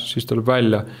käes, siis tuleb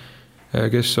välja,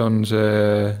 kes on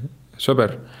see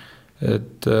sõber.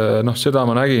 Et seda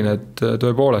ma nägin, et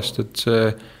tõepoolest, et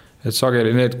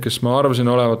sageli need, kes ma arvasin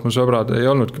olevat mu sõbrad, ei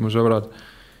olnudki mu sõbrad.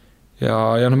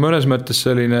 Ja mõnes mõttes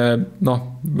selline,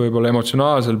 võib-olla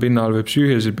emotsionaalsel pinnal või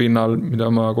psüühilisel pinnal, mida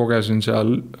ma kogesin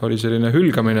seal, oli selline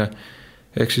hülgamine.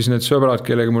 Ehk siis need sõbrad,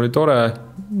 kellega mul oli tore,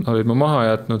 olid ma maha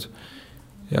jätnud.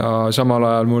 Ja samal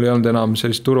ajal mul ei olnud enam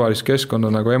sellist turvalist keskkonda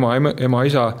nagu ema,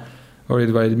 isa, olid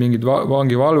vaid mingid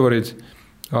vangivalvurid,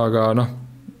 aga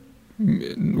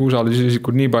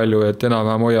usaldusisikud nii palju, et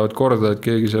enam-vähem hoiavad korda, et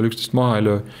keegi seal üksteist maha ei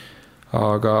löö.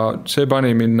 Aga see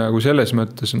pani mind nagu selles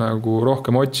mõttes nagu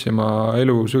rohkem otsima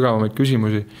elu sügavamaid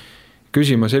küsimusi,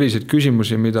 küsima selliseid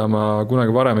küsimusi, mida ma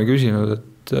kunagi varem ei küsinud,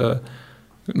 et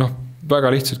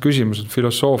väga lihtsad küsimused,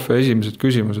 filosoofia esimesed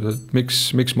küsimused, et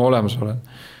miks ma olemas olen,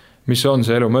 mis on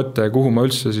see elu mõte, kuhu ma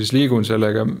üldse siis liigun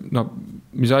sellega,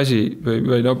 mis asi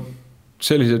või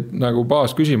sellised nagu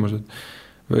baasküsimused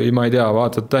või ma ei tea,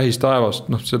 vaatad tähist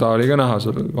taevast, seda oli ka näha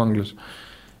seal vanglas.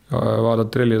 Vaadad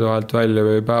trellide vahelt välja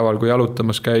või päeval, kui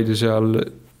jalutamas käidi seal,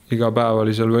 iga päev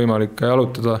oli seal võimalik ka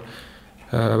jalutada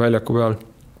väljaku peal.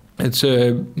 Et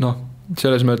see,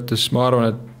 selles mõttes ma arvan,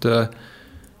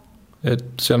 et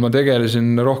seal ma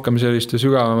tegelesin rohkem selliste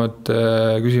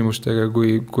sügavamate küsimustega,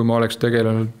 kui ma oleks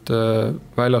tegelenud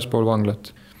väljaspool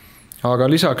vanglat. Aga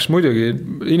lisaks muidugi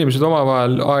inimesed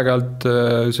omavahel aeg-ajalt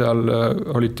seal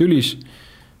olid tülis.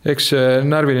 Eks see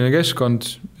närviline keskkond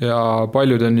ja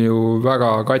paljud on ju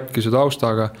väga katkise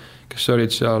taustaga, kes olid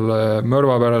seal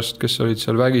mõrva pärast, kes olid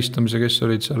seal vägistamise, kes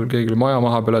olid seal, keegi oli maja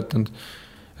maha põletanud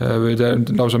või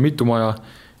lausa mitu maja,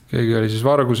 keegi oli siis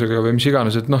vargusega või mis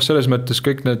iganes, et selles mõttes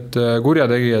kõik need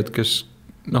kurjategijad,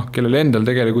 kellel endal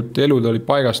tegelikult elud olid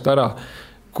paigast ära,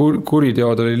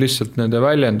 kuriteod oli lihtsalt nende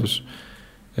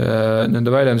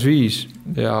väljendusviis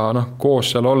ja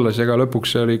koos seal olles, ega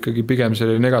lõpuks see oli ikkagi pigem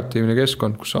selline negatiivne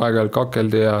keskkond, kus aeg-ajalt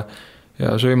kakeldi ja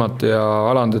sõimati ja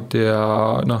alandati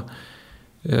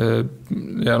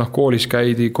ja koolis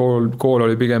käidi, kool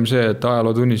oli pigem see, et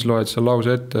ajalootunnis loed seal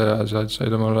lause ette ja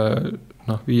said omale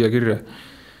 5 kirja.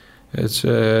 Et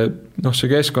see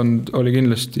keskkond oli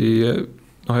kindlasti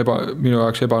minu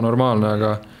jaoks ebanormaalne,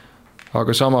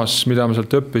 aga samas, mida ma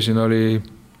sealt õppisin, oli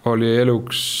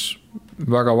eluks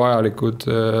väga vajalikud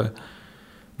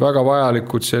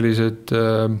sellised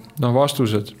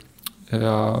vastused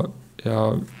ja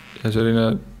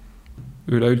selline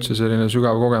üleüldse selline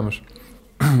sügav kogemus.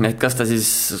 Et kas ta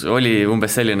siis oli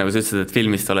umbes selline, nagu sa ütlesid, et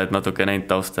filmist oled natuke näinud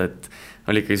tausta, et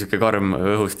oli ikkagi selline karm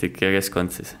õhustik ja keskkond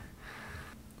siis?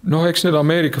 Eks need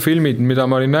Ameerika filmid, mida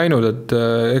ma olin näinud, et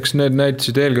eks need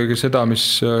näitasid eelkõige seda,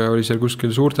 mis oli seal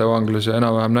kuskil suurte vanglas ja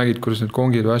enam-vähem nägid, kuidas need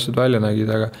kongid või asjad välja nägid,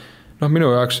 aga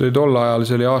minu jaoks oli tol ajal,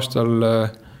 see oli aastal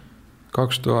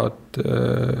 2000,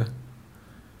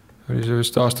 oli see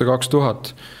vist aasta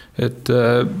 2000, et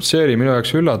see oli minu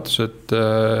jaoks üllatus, et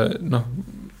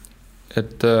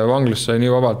et vanglas sai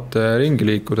nii vabalt ringi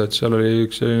liikuda, et seal oli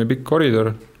üks selline pikk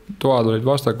koridor, toad olid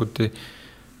vastakuti,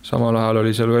 samal ajal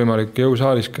oli seal võimalik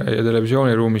jõusaalis käia,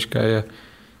 televisiooniruumis käia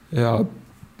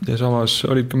ja samas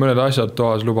olid ka mõned asjad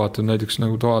toas lubatud, näiteks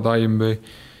nagu toataim või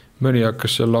mõni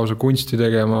hakkas seal lausa kunsti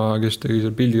tegema, kes tegi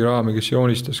seal pildiraami, kes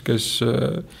joonistas, kes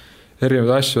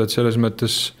erinevad asju, et selles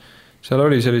mõttes seal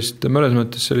oli mõnes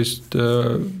mõttes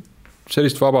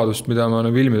sellist vabadust, mida ma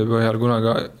filmide põhjal kunagi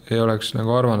ei oleks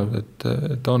nagu arvanud,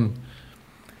 et on.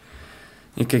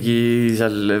 Ikkagi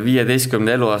seal 15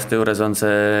 eluaasta juures on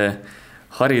see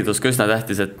haridus ka üsna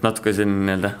tähtis, et natuke siin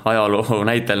ajaloo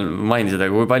näitel mainisid,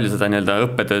 aga kui palju seda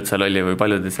õppetööd seal oli või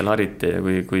palju teid seal hariti ja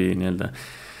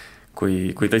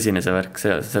kui tõsine see värk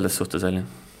selles suhtes oli?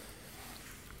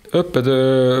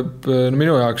 Õppetöö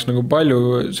minu jaoks nagu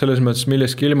palju selles mõttes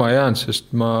milleski ilma ei jäänud, sest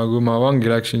kui ma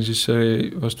vangi läksin, siis see oli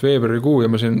vast veebruarikuu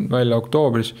ja ma sain välja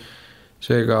oktoobris,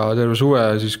 seega terve suve,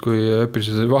 siis kui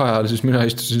õpilased oli vaheajal, siis mina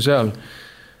istusin seal.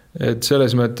 Et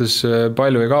selles mõttes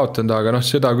palju ei kaotanud, aga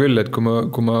seda küll, et kui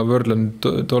ma võrdlen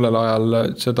tollel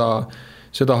ajal seda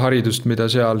haridust,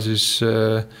 mida seal siis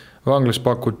vanglas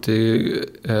pakuti,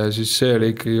 siis see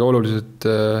oli ikkagi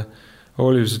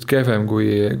oluliselt kehvem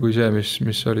kui see,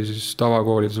 mis oli siis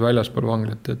tavakoolides väljaspool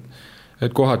vanglat, et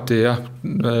kohati jah,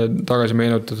 tagasi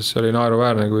meenutades see oli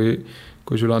naeruväärne,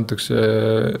 kui sulle antakse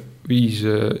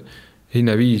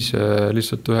hinne 5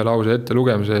 lihtsalt ühe lause ette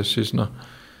lugemise ees,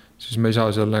 siis me ei saa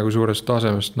seal nagu suurest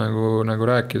tasemest nagu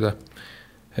rääkida.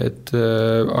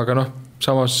 Aga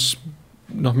samas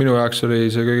minu jaoks oli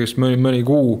see kõigest mõni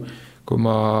kuu, kui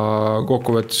ma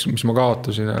kokkuvõttes, mis ma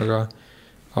kaotasin, aga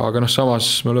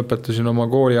samas ma lõpetasin oma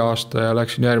kooliaasta ja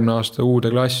läksin järgmine aasta uude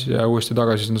klassi ja uuesti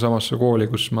tagasi sinna samasse kooli,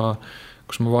 kus ma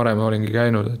varem olingi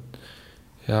käinud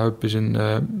ja õppisin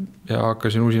ja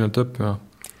hakkasin usinalt õppima.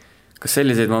 Kas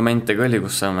selliseid momente ka oli,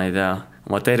 kus sa, ma ei tea,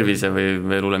 oma tervise või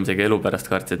veel hullem isegi elu pärast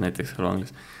kartsid näiteks vanglas?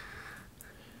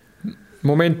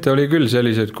 Momente oli küll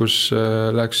selliseid, kus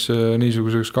läks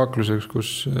niisuguseks kakluseks,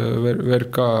 kus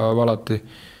verd ka valati.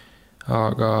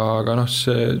 Aga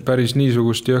see päris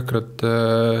niisugust jõhkrat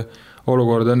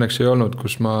olukorda õnneks ei olnud,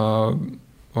 kus ma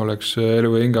oleks elu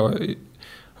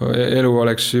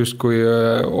oleks justkui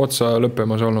otsa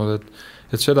lõppemas olnud,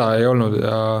 et seda ei olnud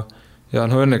ja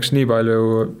õnneks nii palju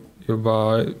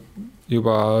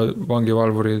juba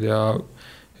vangivalvurid ja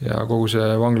kogu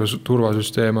see vanglas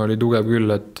turvasüsteem oli tugev küll,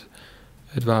 et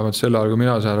vähemalt sel ajal, kui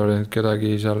mina seal olin,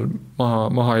 kedagi seal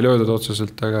maha ei löödud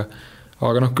otseselt, aga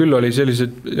küll oli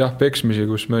selliseid peksmisi,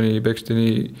 kus mõni peksti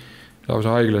nii lausa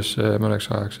haiglasse mõneks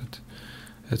ajaks,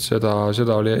 et seda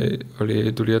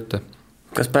tuli ette.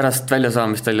 Kas pärast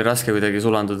väljasaamist oli raske kuidagi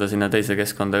sulanduda sinna teise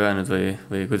keskkonda ka nüüd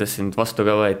või kuidas sind vastu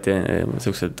ka võeti ja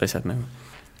sellised asjad nagu?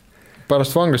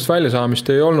 Pärast vanglast väljasaamist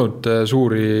ei olnud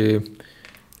suuri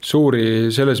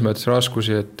selles mõttes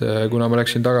raskusi, et kuna ma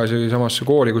läksin tagasi samasse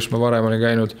kooli, kus ma varem olin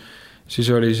käinud, siis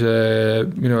oli see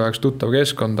minu jaoks tuttav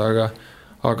keskkond, aga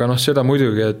seda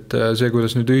muidugi, et see,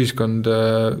 kuidas nüüd ühiskond,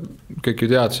 kõik ju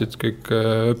teadsid, kõik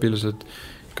õpilased,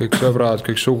 kõik sõbrad,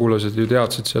 kõik sugulased ju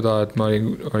teadsid seda, et ma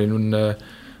olin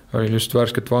just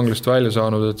värskelt vanglast välja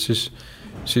saanud, et siis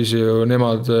ju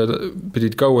nemad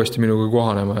pidid ka uuesti minuga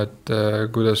kohanema, et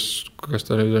kas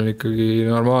ta nüüd on ikkagi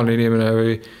normaalne inimene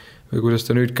või kuidas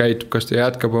ta nüüd käitub, kas ta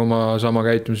jätkab oma sama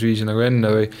käitumisviisi nagu enne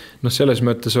või selles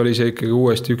mõttes oli see ikkagi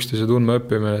uuesti üksteise tundma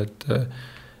õppimine,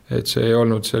 et see ei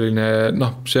olnud selline,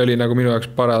 see oli nagu minu jaoks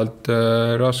parajalt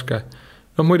raske.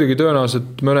 Muidugi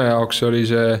tõenäoliselt mõne jaoks oli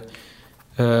see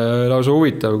lausa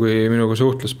huvitav, kui minuga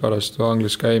suhtles pärast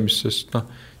vanglas käimist, sest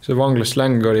see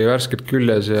vanglasläng oli värskelt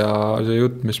küljes ja see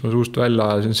jutt, mis ma suust välja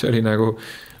ajasin, see oli nagu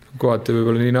kohati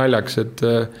võib-olla nii naljaks, et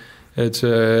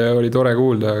see oli tore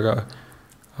kuulda,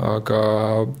 aga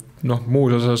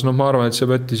muus osas ma arvan, et see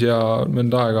võttis ja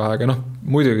mõnda aega,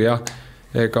 muidugi jah,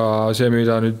 ega see,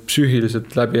 mida nüüd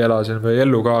psüühiliselt läbi elasin või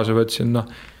ellu kaasa võtsin,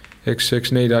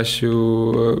 eks neid asju,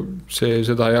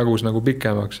 seda jagus nagu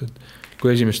pikemaks, et kui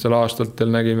esimestel aastatel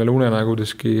nägin veel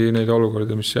unenägudeski neid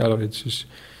olukorda, mis seal olid, siis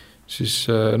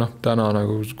täna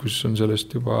nagu, kus on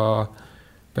sellest juba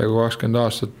peaaegu 20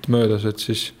 aastat möödas, et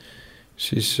siis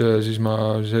ma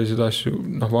selliseid asju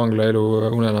vanglaelu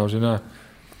unenäos ei näe.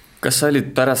 Kas sa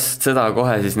olid pärast seda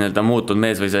kohe siis muutunud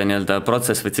mees või see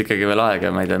protsess võttis ikkagi veel aega,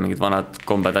 ma ei tea, mingid vanad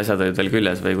kombed asjad olid veel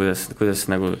küljes või kuidas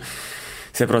nagu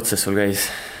see protsess sul käis?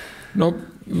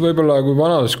 Võib-olla kui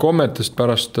vanadest kommetest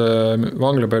pärast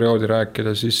vanglaperioodi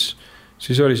rääkida, siis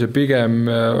oli see pigem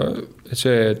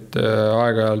see, et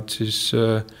aeg-ajalt siis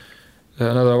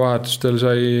nädalavahetustel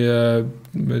sai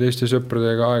teiste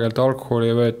sõpradega aeg-ajalt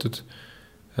alkoholi võetud,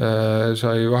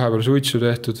 sai vahepeal suitsu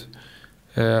tehtud,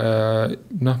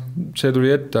 Noh, see tuli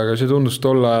ette, aga see tundus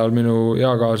tol ajal minu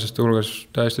eakaaslaste hulgas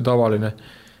täiesti tavaline.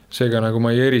 Seega nagu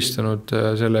ma ei eristanud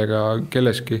sellega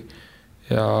kelleski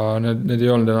ja need ei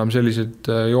olnud enam sellised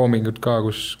joomingud ka,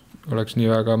 kus oleks nii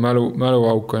väga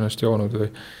mäluauku ennast joonud või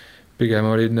pigem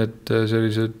olid need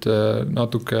sellised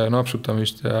natuke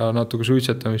napsutamist ja natuke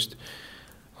suitsetamist.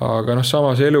 Aga noh,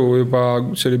 samas elu juba,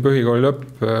 see oli põhikooli lõpp,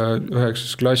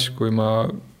 9. klass, kui ma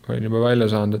olin juba välja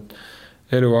saanud, et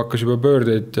elu hakkas juba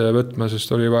pöördeid võtma,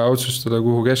 sest oli vaja otsustada,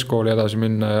 kuhu keskkooli edasi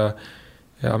minna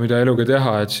ja mida eluga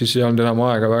teha, et siis ei olnud enam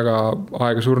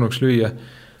aega surnuks lüüa.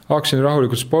 Hakkasin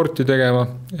rahulikult sporti tegema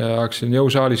ja hakkasin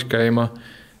jõusaalis käima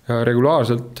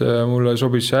regulaarselt. Mulle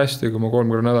sobis see hästi, kui ma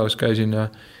 3 korda nädalas käisin ja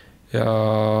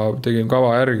tegin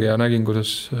kava järgi ja nägin,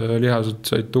 kuidas lihased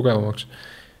said tugevamaks.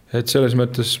 Et selles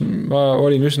mõttes ma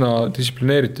olin üsna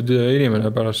distsiplineeritud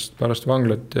inimene pärast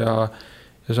vanglat ja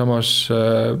samas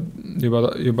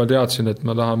juba teadsin, et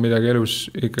ma tahan midagi elus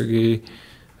ikkagi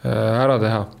ära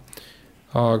teha.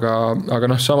 Aga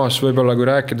noh, samas võib-olla kui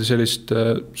rääkida sellist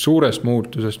suurest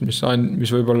muutusest,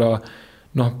 mis võib-olla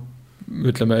noh,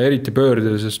 ütleme eriti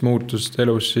pöördelisest muutusest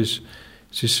elus, siis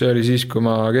see oli siis, kui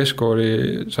ma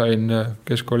keskkooli sain,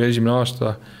 keskkooli esimene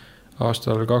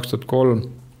aastal 2003,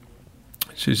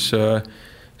 siis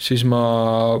ma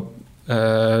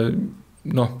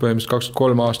noh, põhimõtteliselt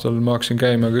 2003 aastal ma hakkasin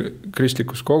käima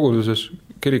kristlikus koguduses,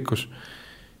 kirikus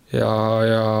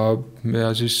ja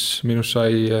siis minust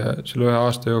sai selle 1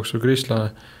 aasta jooksul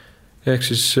kristlane. Ehk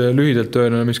siis lühidalt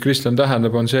öelnud, mis kristlane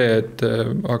tähendab, on see, et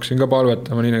hakkasin ka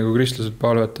palvetama, nii nagu kristlased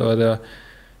palvetavad ja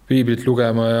piiblit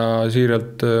lugema ja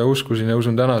siiralt uskusin ja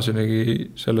usun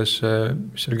tänasenigi sellesse,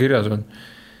 mis seal kirjas on.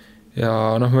 Ja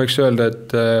noh, ma võiks öelda,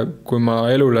 et kui ma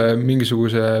elule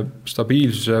mingisuguse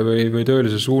stabiilsuse või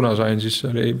töölise suuna sain, siis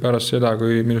oli pärast seda,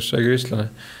 kui minust sai kristlane.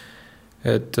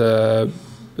 Et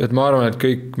ma arvan, et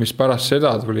kõik, mis pärast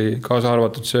seda tuli, kaasa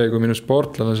arvatud see, kui minu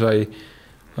sportlane sai,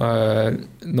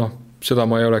 noh, seda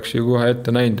ma ei oleks ju kohe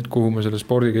ette näinud, et kuhu ma selle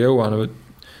spordiga jõuan.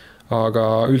 Aga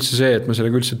üldse see, et ma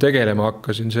sellega üldse tegelema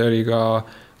hakkasin, see oli ka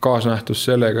kaasnähtus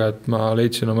sellega, et ma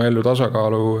leidsin oma ellu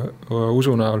tasakaalu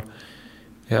usu näol.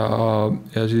 Ja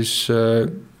siis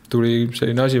tuli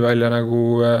selline asi välja,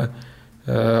 nagu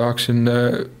hakkasin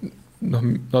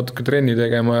natuke trenni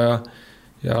tegema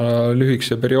ja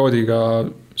lühikese perioodiga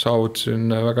saavutasin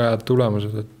väga head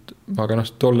tulemused. Aga noh,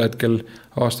 tol hetkel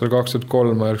aastal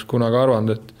 2003 ma ei oleks kunagi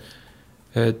arvanud,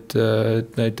 et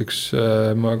näiteks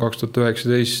ma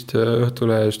 2019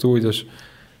 Õhtulehe stuudios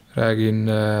räägin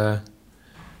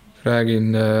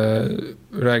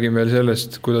veel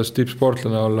sellest, kuidas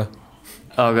tippsportlane olla.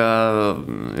 Aga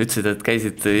ütlesid, et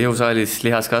käisid jõusaalis,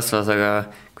 lihas kasvas,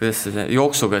 aga kuidas see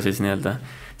jooksuga siis nii-öelda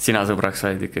sina sõbraks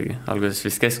said ikkagi? Alguses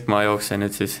vist keskmaa jookse,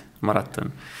 nüüd siis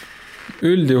maraton.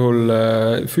 Üldjuhul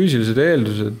füüsilised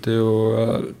eeldused ju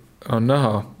on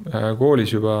näha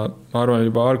koolis juba, ma arvan,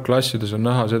 juba algklassides on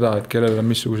näha seda, et kellel on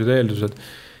missugused eeldused.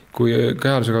 Kui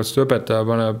kehalise kasvatuse õpetaja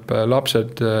paneb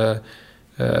lapsed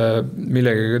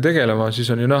millegagi tegelema,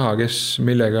 siis on ju näha, kes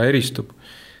millega eristub.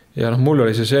 Ja noh, mul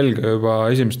oli see selge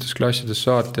juba esimestes klassides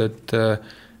saati,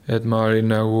 et ma olin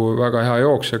nagu väga hea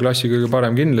jooks ja klassi kõige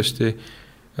parem kindlasti.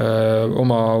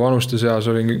 Oma vanuste seas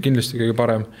olin kindlasti kõige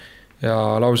parem ja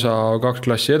lausa 2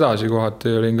 klassi edasi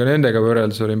kohati olin ka nendega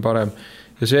võrreldes olin parem.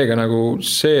 Ja seega nagu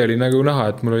see oli nagu näha,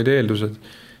 et mul olid eeldused.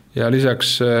 Ja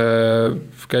lisaks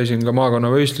käisin ka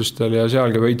maakonna võistlustel ja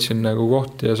sealgi võitsin nagu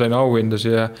kohti ja sain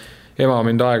auhindasi ja ema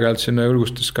mind aeg-ajalt sinna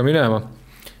julgustas ka minema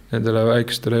nendele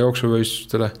väikestele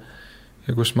jooksuvõistlustele.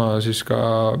 Ja kus ma siis ka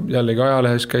jällegi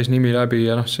ajalehes käis nimi läbi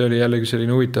ja noh, see oli jällegi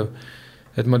selline huvitav.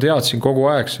 Et ma teadsin kogu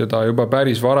aeg seda juba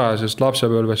päris varajasest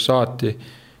lapsepõlvest saati,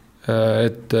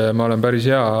 et ma olen päris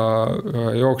hea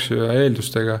jooksja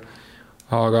eeldustega.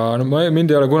 Aga no,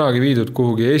 mind ei ole kunagi viidud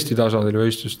kuhugi Eesti tasandil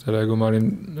võistlustele, kui ma olin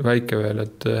väike veel,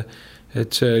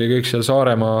 et see oli kõik seal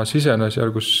Saaremaa sisene,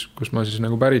 seal kus ma siis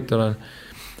nagu pärit olen.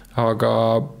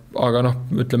 Aga noh,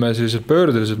 ütleme sellised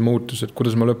pöördelised muutused,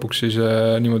 kuidas ma lõpuks siis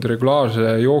niimoodi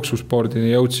regulaarse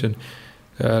jooksuspordini jõudsin,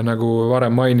 nagu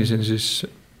varem mainisin, siis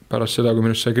pärast seda, kui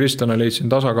minust sai kristlane,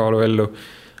 leidsin tasakaalu ellu.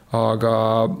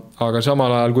 Aga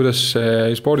samal ajal, kuidas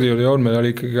see spordijuurde jõudmine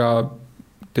oli ikkagi ka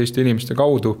teiste inimeste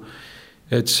kaudu.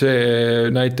 Et see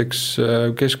näiteks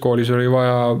keskkoolis oli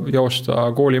vaja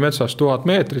joosta koolimetsas 1000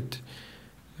 meetrit.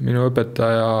 Minu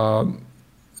õpetaja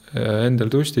Endel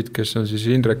Tustit, kes on siis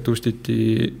Indrek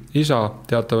Tustiti isa,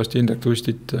 teatavasti Indrek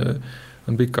Tustit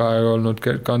on pikka aega olnud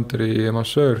Gerd Kanteri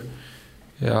massöör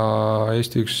ja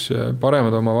Eesti üks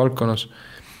paremad oma valdkonnas,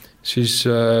 siis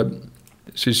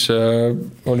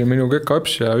oli minu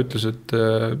kekaõps ja ütles, et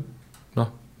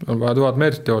noh, on vaja 1000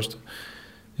 meetrit joosta.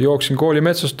 jooksin kooli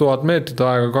metsas 1000 meetrit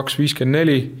aega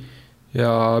 2.54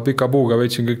 ja pika puuga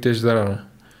võitsin kõik teised ära.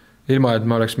 Ilma, et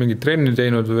ma oleks mingit trenni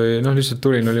teinud või lihtsalt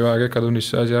tulin, oli vaja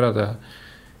kekatunnis see asi ära teha.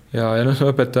 Ja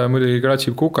õpetaja muidugi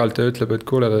kratsib kukalt ja ütleb, et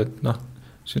kuule, et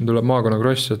siin tuleb maakonna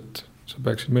kross, et sa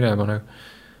peaksid minema.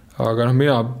 Aga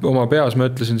mina oma peas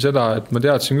mõtlesin seda, et ma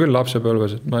teadsin küll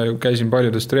lapsepõlves, et ma käisin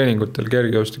paljudes treeningutel,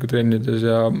 kergejõustikutrennides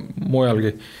ja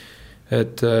mujalgi,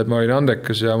 et ma olin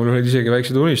andekas ja mul olid isegi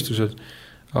väiksed unistused.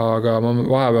 Aga ma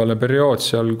vahepealne periood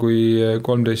seal, kui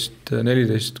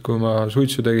 13-14, kui ma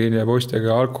suitsu tegin ja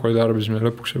poistega alkoholi tarbisime ja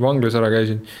lõpuks vanglas ära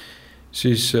käisin,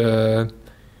 siis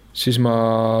ma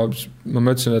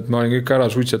mõtlesin, et ma olin kõik ära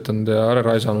suitsetanud ja ära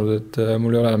raisanud, et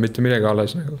mul ei ole mitte midagi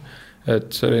alles.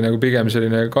 Et see oli pigem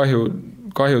selline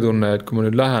kahjutunne, et kui ma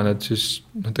nüüd lähen, et siis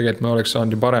tegelikult ma oleks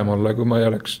saanud ju parem olla, kui ma ei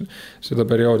oleks seda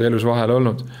perioodi elus vahel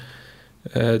olnud.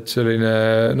 Et selline,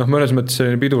 mõnes mõttes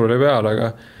selline pidur oli peal,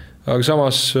 aga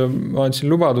samas ma andsin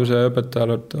lubaduse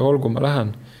õpetajale, et olgu ma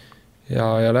lähen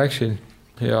ja läksin.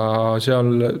 Ja seal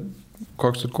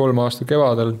 2003 aasta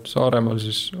kevadel Saaremaal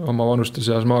siis oma vanuste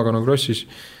seas maakonna krossis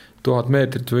 1000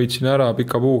 meetrit võitsin ära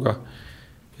pika puuga.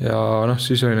 Ja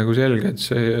siis oli selge, et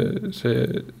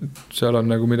seal on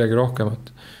midagi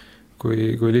rohkemat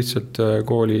kui lihtsalt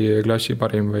kooli klassi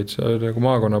parim, vaid see on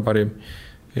maakonna parim,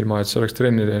 ilma et see oleks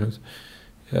trenni teinud.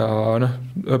 Ja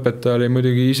õpetaja oli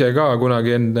muidugi ise ka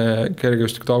kunagi enne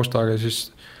kergejõustiku taustaga,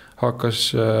 siis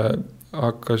hakkas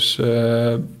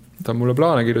ta mulle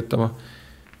plaane kirjutama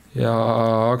ja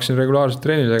hakkasin regulaarselt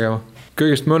trenni tegema.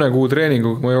 Kõigest mõne kuu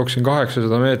treeninguga ma jooksin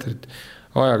 800 meetrit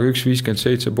ajaga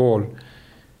 1.57,5,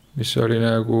 mis oli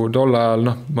tol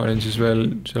ajal, ma olin siis veel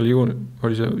seal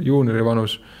oli see juuniori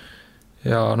vanus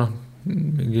ja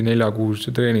mingi 4-kuuse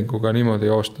treeninguga niimoodi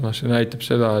joosta, see näitab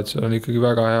seda, et seal on ikkagi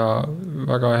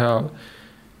väga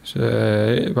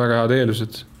head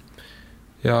eeldused.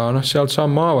 Ja sealt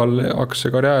sammhaaval hakkas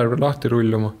see karjäär lahti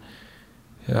rulluma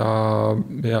ja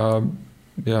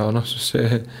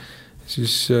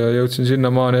siis jõudsin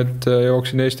sinnamaani, et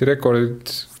jooksin Eesti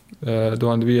rekordit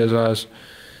 1500-s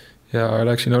ja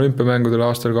läksin olümpiamängudele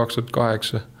aastal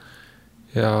 2008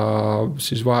 ja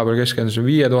siis vahepeal keskendusin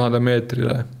 5000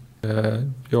 meetrile,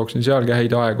 jooksin sealgi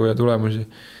häid aegu ja tulemusi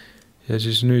ja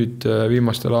siis nüüd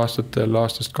viimastel aastatel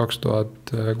aastast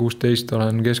 2016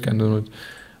 olen keskendunud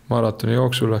maratoni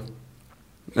jooksule.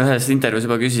 Ühes intervjuus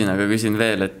juba küsin, aga küsin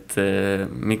veel, et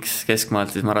miks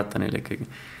keskmaalt siis maratonil ikkagi?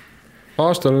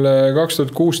 Aastal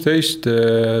 2016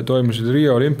 toimusid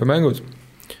Rio olümpiamängud.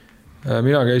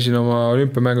 Mina käisin oma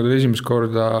olümpiamängudel esimest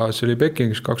korda, see oli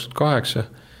Pekingis 2008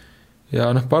 ja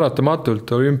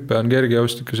paratamatult olümpia on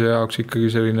kergejõustikuse jaoks ikkagi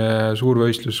selline suur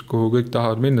võistlus, kuhu kõik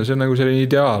tahavad minna, see on selline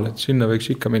ideaal, et sinna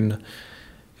võiks ikka minna.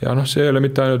 Ja see ei ole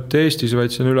mitte ainult Eestis,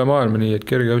 vaid see on üle maailma nii, et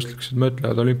kergejõustiklased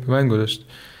mõtlevad olümpiamängudest.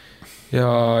 Ja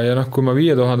kui ma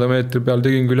 5000 meetri peal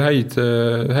tegin küll häid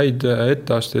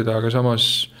etteasteid, aga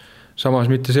samas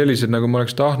mitte sellised, nagu ma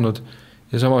oleks tahtnud,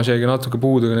 ja samas jäigi natuke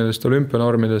puuduga nendest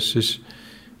olümpianormidest,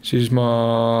 siis ma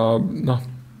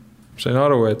sain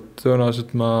aru, et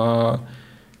tõenäoliselt ma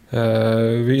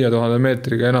 5000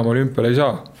 meetriga enam olümpial ei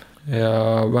saa. Ja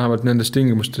vähemalt nendes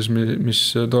tingimustes, mis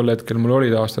tol hetkel mul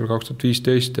olid aastal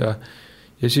 2015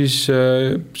 ja siis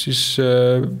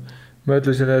ma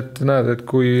ütlesin, et näed, et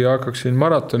kui hakkaksin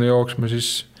maratoni jooksma,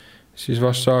 siis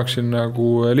vast saaksin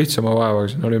lihtsama vaevaga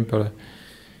siin olümpiale.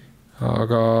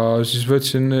 Aga siis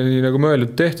võtsin nii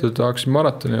mõeldud tehtud, hakkasin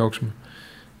maratoni jooksma.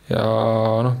 Ja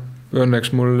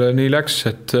õnneks mul nii läks,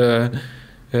 et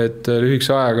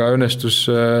lühikese ajaga õnnestus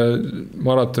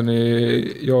maratoni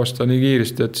joosta nii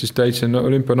kiiresti, et siis täitsin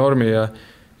olümpianormi ja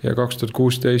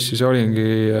 2016 siis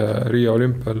olingi Rio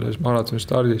olümpial maratoni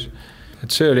stardis.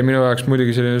 Et see oli minu jaoks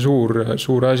muidugi selline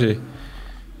suur asi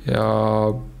ja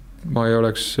ma ei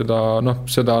oleks seda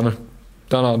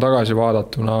täna tagasi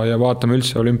vaadatuna ja vaatame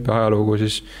üldse olümpia ajalugu,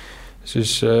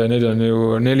 siis neid on ju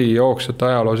 4 jooksjat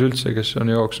ajaloos üldse, kes on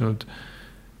jooksnud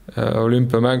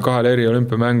kahel eri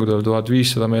olümpiamängudel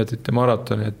 1500 meetrit ja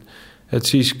maratoni, et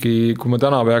siiski, kui ma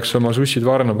täna peaks oma sussid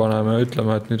varna panema ja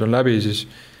ütlema, et nüüd on läbi, siis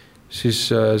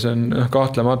see on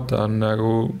kahtlemata on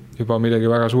juba midagi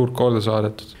väga suurt korda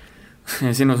saadetud.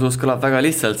 Sinu suust kõlab väga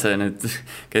lihtsalt see nüüd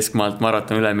keskmaalt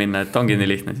maraton üle minna, et ongi nii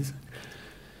lihtne siis?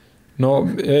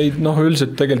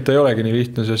 Üldiselt tegelikult ei olegi nii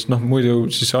lihtne, sest muidu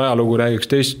siis ajalugu räägiks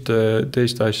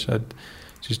teist asja, et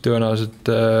siis tõenäoliselt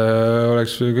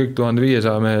oleks kõik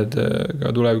 1500 mehed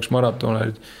ka tuleviks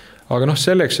maratonerid. Aga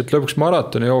selleks, et lõpuks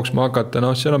maratoni jooksma hakata,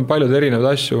 seal on paljud erinevad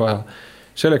asju vaja.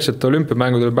 Selleks, et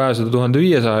olümpiamängudele pääseda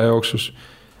 1500 jooksus,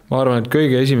 ma arvan, et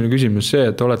kõige esimene küsimus see,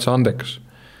 et oled sa andekas.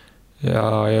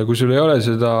 ja kui sul ei ole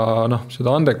seda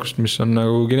andekust, mis on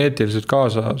nagu geneetiliselt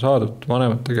kaasa saadud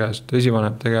vanemate käest,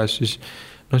 esivanemate käest,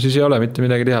 siis ei ole mitte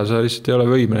midagi teha, sa lihtsalt ei ole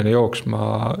võimeline jooksma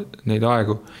neid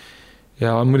aegu.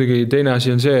 Ja muidugi teine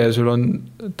asi on see, sul on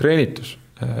treenitus,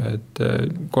 et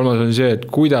kolmas on see, et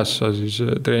kuidas sa siis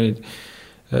treenid.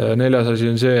 Neljas asi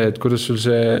on see, et kuidas sul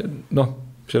see,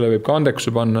 selle võib ka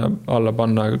andekuse alla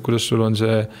panna, kuidas sul on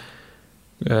see,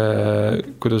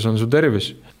 kuidas on su tervis.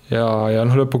 Ja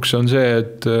lõpuks on see,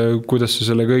 et kuidas sa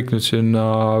selle kõik nüüd sinna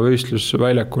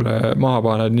võistlusväljakule maha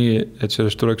paned nii, et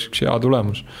sellest tuleks üks hea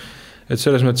tulemus. Et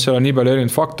selles mõttes seal on nii palju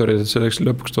erinevad faktorid, et selleks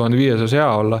lõpuks 1500 hea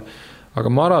olla, aga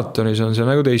maratonis on see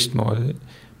nagu teistmoodi.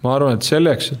 Ma arvan, et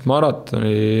selleks, et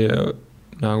maratoni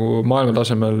nagu maailma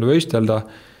tasemel võistelda,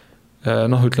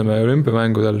 ütleme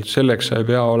olümpiamängudel, selleks sa ei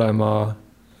pea olema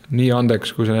nii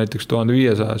andeks, kui see näiteks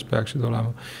 1500 peaksid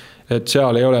olema. Et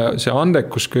seal ei ole see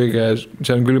andekus kõige,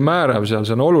 see on küll määrav seal,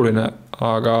 see on oluline,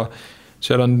 aga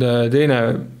seal on teine,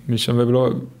 mis on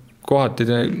võib-olla kohati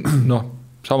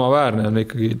samaväärne on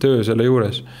ikkagi töö selle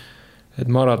juures. Et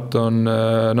maraton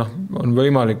on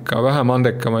võimalik ka vähem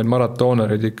andekamaid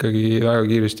maratoonerid ikkagi väga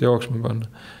kiiresti jooksma panna.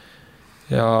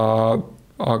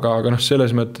 Aga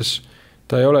selles mõttes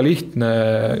ta ei ole lihtne,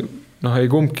 ei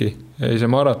kumbki, ei see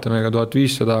maraton ega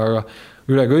 1500, aga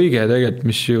üle kõige tegelikult,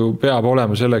 mis ju peab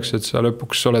olema selleks, et sa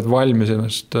lõpuks oled valmis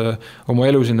ennast oma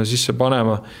elu sinna sisse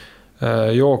panema,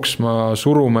 jooksma,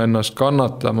 suruma ennast,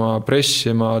 kannatama,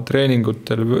 pressima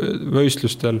treeningutel,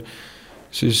 võistlustel,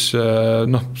 siis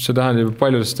see tähendab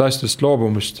paljudest asjadest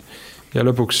loobumist ja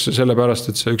lõpuks sellepärast,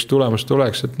 et see üks tulemus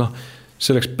tuleks, et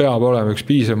selleks peab olema üks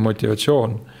piisav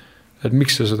motivatsioon, et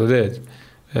miks sa seda teed.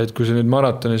 Et kui sa nüüd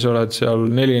maratonis oled seal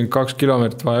 42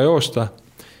 kilomeetrit vaja joosta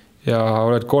ja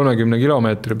oled 30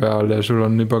 kilomeetri peal ja sul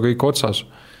on juba kõik otsas,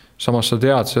 samas sa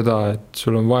tead seda, et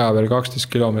sul on vaja veel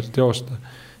 12 kilomeetrit joosta,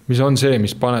 mis on see,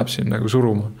 mis paneb sind nagu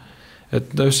suruma.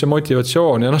 Et just see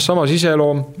motivatsioon ja samas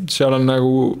iseloom, seal on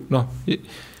nagu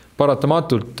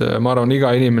paratamatult, ma arvan,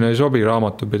 iga inimene ei sobi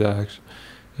raamatupidajaks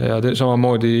ja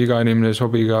samamoodi iga inimene ei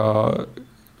sobi ka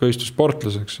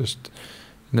võistlussportlaseks, sest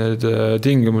need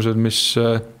tingimused,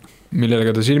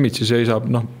 millega ta silmitsi seisab,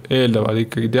 eeldavad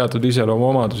ikkagi teatud iseloomu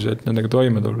omadusi, et nendega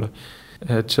toime tulla.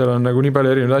 Et seal on nagu nii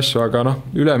palju erinevaid asju, aga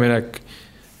üleminek,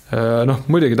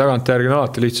 muidugi tagantjärgi on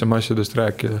alati lihtsam asjadest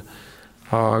rääkida.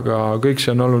 Aga kõik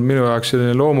see on olnud minu jaoks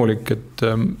selline loomulik, et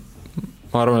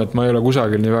ma arvan, et ma ei ole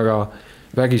kusagil nii väga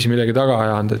vägisi midagi taga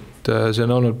ajanud, et see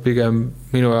on olnud pigem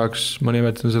minu jaoks, ma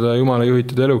nimetan seda Jumala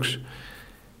juhitud eluks.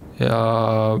 Ja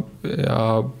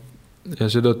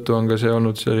seetõttu on ka see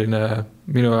olnud selline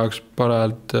minu jaoks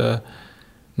parajalt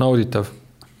nauditav.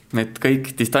 Need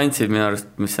kõik distantsid minu arust,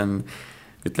 mis on,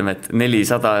 ütleme, et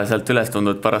 400 ja sealt üles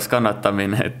tundnud paras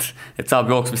kannatamine, et saab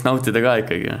jooksmist nautida ka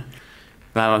ikkagi.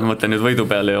 Vähemalt mõtlen nüüd võidu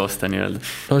peale joosta nii-öelda.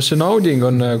 See nauding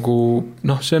on nagu,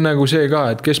 see on nagu see ka,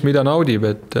 et kes mida naudib,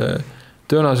 et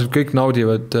tõenäoliselt kõik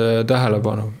naudivad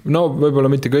tähelepanu. Võib-olla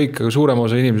mitte kõik, aga suurem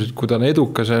osa inimesed, kui ta on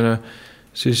edukas,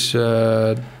 siis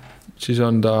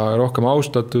on ta rohkem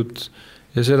austatud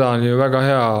ja seda on ju väga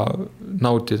hea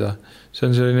nautida. See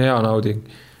on selline hea nauding.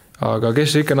 Aga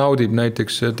kes ikka naudib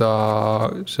näiteks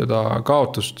seda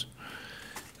kaotust,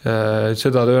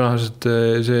 seda tõenäoliselt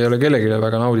see ei ole kellelegi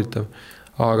väga nauditav.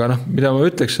 Aga mida ma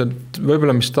ütleks, et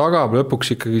võib-olla mis tagab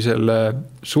lõpuks ikkagi selle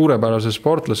suurepärase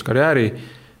sportlaskarjääri,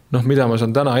 mida ma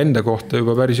saan täna enda kohta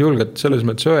juba päris julgelt selles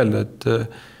mõttes öelda, et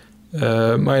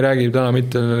ma ei räägi täna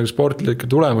mitte sportlike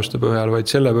tulemuste põhjal, vaid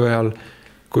selle põhjal,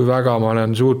 kui väga ma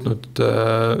olen suutnud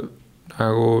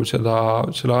nagu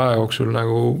selle aja jooksul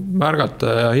nagu märgata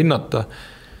ja hinnata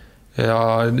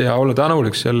ja olla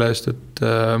tänulik selle eest, et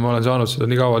ma olen saanud seda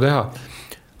nii kaua teha.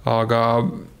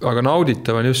 Aga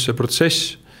nauditav on just see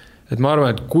protsess. Et ma arvan,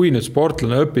 et kui nüüd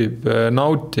sportlane õpib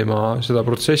nautima seda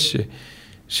protsessi,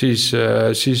 siis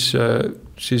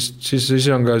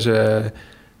on ka see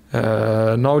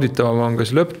nauditavam on ka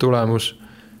see lõpptulemus,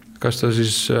 kas ta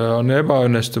siis on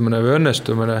ebaõnnestumine või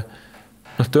õnnestumine,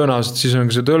 tõenäoliselt siis on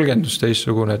ka see tõlgendus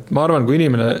teistsugune, et ma arvan, kui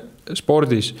inimene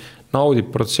spordis naudib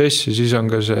protsessi, siis on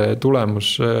ka see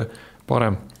tulemus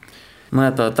parem.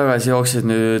 Mõned päevad tagasi jooksid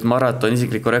nüüd maraton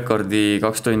isikliku rekordi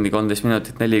 2 tundi 13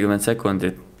 minutit 40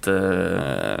 sekundit.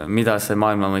 Mida see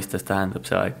maailma mõistes tähendab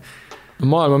see aeg?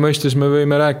 Maailma mõistes me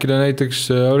võime rääkida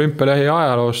näiteks olümpialähi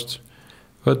ajaloost.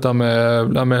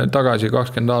 Lähme tagasi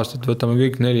 20 aastat, võtame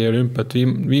kõik 4 olümpiat,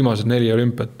 viimased 4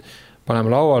 olümpiat,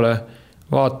 paneme lauale,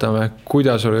 vaatame,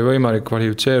 kuidas oli võimalik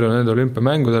kvalifitseeruda nende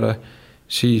olümpiamängudele,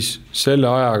 siis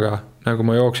selle ajaga, nagu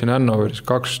ma jooksin Hannoveris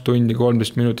 2 tundi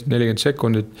 13 minutit 40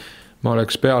 sekundit, ma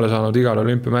oleks peale saanud igale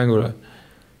olümpiamängule.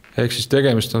 Ehk siis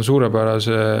tegemist on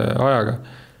suurepärase ajaga.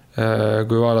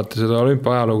 kui vaadata seda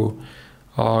olümpia ajalugu.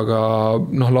 Aga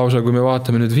lausa kui me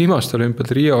vaatame nüüd viimast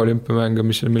olümpiat, Rio olümpiamänge,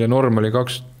 mille norm oli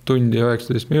 2 tundi ja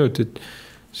 19 minutit,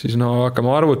 siis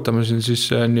hakkame arvutama siin, siis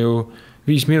see on ju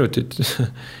 5 minutit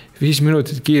 5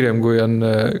 minutit kiirem,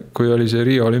 kui oli see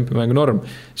Rio olümpiamängu norm.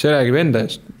 See räägib enda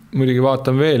eest. Muidugi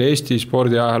vaatan veel Eesti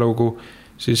spordi ajalugu,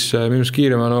 siis minust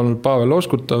kiirem on olnud Pavel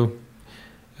Loskutov,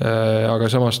 aga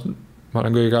samas ma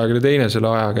olen kõige aegade teine selle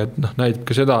ajaga, et näitab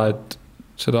ka seda, et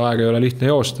seda aega ei ole lihtne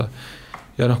joosta.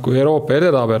 Ja kui Euroopa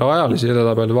edetabel, ajalisi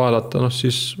edetabel vaadata,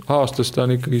 siis aastas ta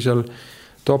on ikkagi seal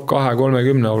top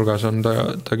 2-30 hulgas on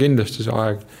ta kindlasti see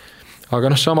aeg.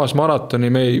 Aga samas maratoni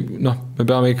me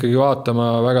peame ikkagi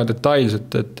vaatama väga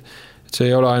detailselt, et see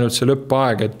ei ole ainult see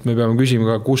lõppaeg, et me peame küsima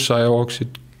ka, kus sa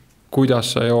jooksid,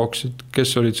 kuidas sa jooksid,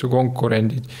 kes olid su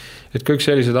konkurendid. Et kõik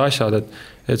sellised asjad,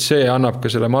 et see annab ka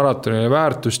selle maratonile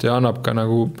väärtust ja annab ka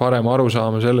nagu parem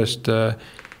arusaama sellest,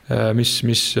 mis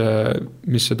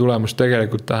see tulemus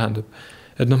tegelikult tähendab.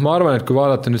 Et ma arvan, et kui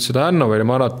vaadata nüüd seda Hannoveri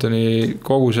maratoni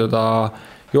kogu seda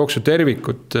jooksu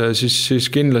tervikut, siis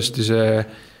kindlasti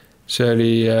see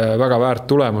oli väga väärt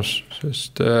tulemus,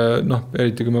 sest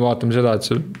eriti kui me vaatame seda, et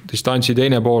see distantsi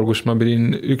teine pool, kus ma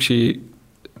pidin üksi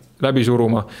läbi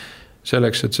suruma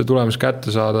selleks, et see tulemus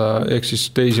kätte saada, ehk siis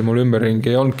teisi mul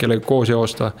ümberringi ei olnud kellega koos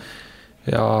joosta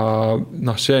ja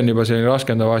see on juba selline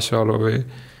raskendav asjaolu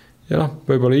ja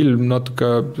võib-olla ilm natuke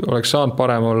oleks saanud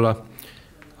parem olla,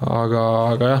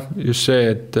 aga jah, just see,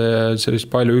 et sellist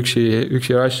palju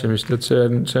üksi rassimist, et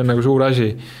see on nagu suur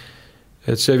asi.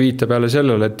 Et see viitab jälle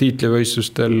sellele, et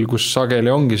tiitlivõistlustel, kus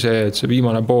sageli ongi see, et see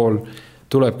viimane pool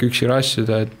tulebki üksi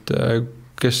rassida, et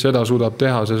kes seda suudab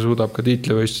teha, see suudab ka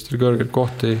tiitlivõistlustel kõrgelt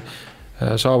kohti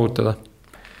saavutada.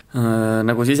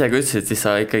 Nagu sa ise ka ütlesid, siis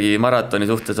sa ikkagi maratoni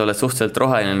suhtes oled suhteliselt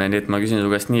roheline, nii et ma küsin su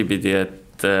käest niipidi,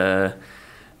 et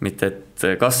mitte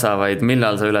et kas sa, vaid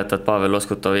millal sa ületad Pavel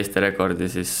Loskutov Eesti rekordi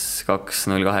siis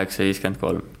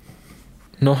 2.08.53?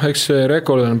 Eks see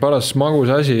rekord on paras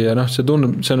magus asi ja see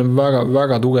on väga,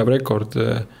 väga tugev rekord.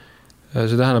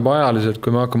 See tähendab ajaliselt, kui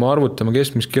me hakkame arvutama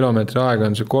keskmist kilomeetri aega,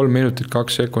 on see 3 minutit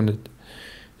 2 sekundit.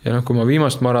 Ja kui ma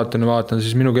viimast maratoni vaatan,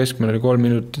 siis minu keskmine oli 3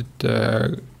 minutit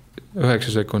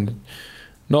 9 sekundit.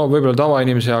 Võib-olla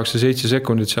tavainimese jaoks see 7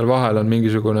 sekundit seal vahel on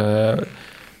mingisugune,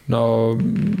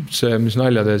 see, mis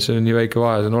nalja teed, see on nii väike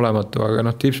vahe, see on olematu,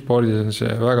 aga tippspordis on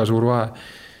see väga suur vahe.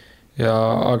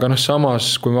 Aga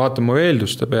samas, kui me vaatame mu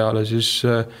eelduste peale, siis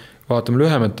vaatame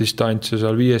lühemat distantsi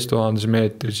seal 5000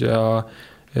 meetris ja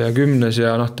 10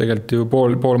 ja tegelikult ju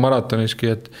pool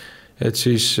maratoniski, et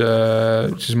siis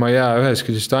ma ei jää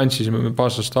üheski distantsis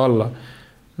paastast alla.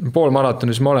 Pool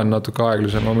maratonis ma olen natuke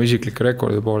aeglasem oma isiklike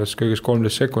rekordi poolest, kõigest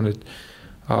 13 sekundit,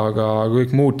 aga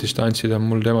kõik muud distantsid on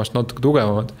mul temast natuke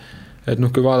tugevamad. Et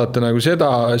kui vaadata nagu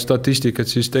seda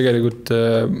statistikat, siis tegelikult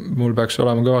mul peaks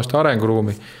olema kõvasti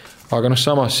arenguruumi. Aga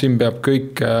samas siin peab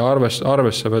kõik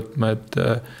arvesse võtma, et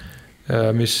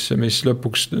mis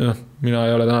lõpuks, mina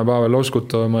ei ole täna Pavel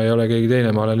Loskutov, ma ei ole keegi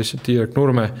teine, ma olen lihtsalt Tiirek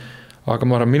Nurme, aga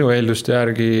ma arvan, minu eelduste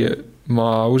järgi ma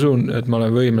usun, et ma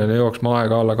olen võimeline jooksma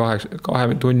aega alla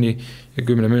 2 tunni ja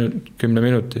 10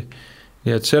 minuti.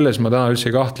 Nii et selles ma täna üldse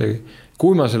ei kahtlegi.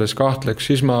 Kui ma selles kahtleks,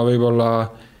 siis ma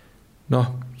võib-olla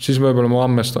mu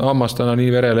hammas täna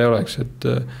nii verel ei oleks,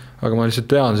 aga ma lihtsalt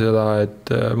tean seda,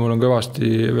 et mul on kõvasti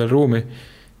veel ruumi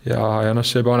ja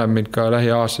see paneb mind ka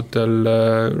lähiaastatel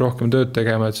rohkem tööd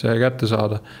tegema, et see kätte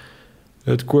saada.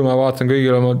 Et kui ma vaatan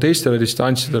kõigile oma teistele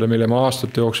distantsidele, mille ma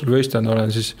aastate jooksul võistelnud olen,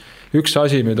 siis üks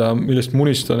asi, millest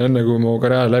munistan enne, kui mu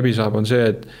karjäär läbi saab, on see,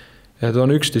 et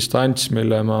on üks distants,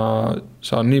 mille ma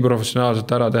saan nii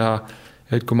professionaalselt ära teha,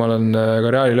 et kui ma olen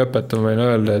karjääri lõpetama, võin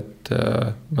öelda, et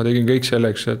ma tegin kõik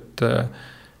selleks,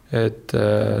 et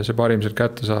see parim sealt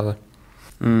kätte saada.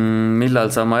 Millal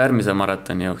sa oma järgmise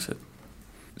maratoni jooksed?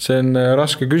 See on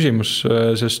raske küsimus,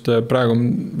 sest praegu on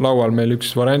laual meil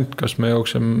üks variant, kas me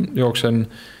jooksen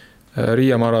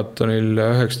Riia maratonil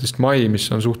 19. mai, mis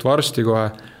on suht varsti kohe.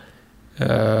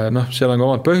 Seal on ka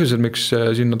omad põhjused, miks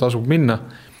sinna tasub minna,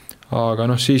 aga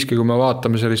siiski, kui me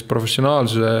vaatame sellist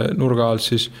professionaalsuse nurga alt,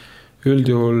 siis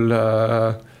üldjuhul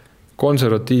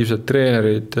konservatiivsed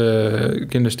treenerid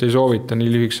kindlasti ei soovita nii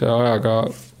lühikese ajaga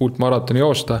uut maratoni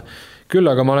joosta. Küll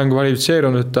aga ma olen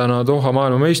kvalifitseerunud täna Doha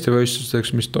maailma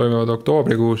meistrivõistlusteks, mis toimuvad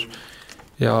oktoobrikuus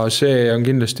ja see on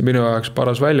kindlasti minu jaoks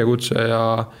paras väljakutse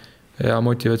ja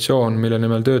motivatsioon, mille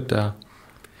nimel tööd teha.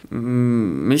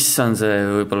 Mis on see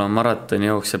võib-olla maratoni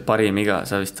jooksja parim iga?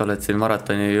 Sa vist oled siin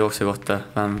maratoni jooksja kohta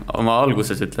oma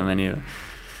alguses, ütleme nii.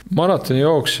 Maratoni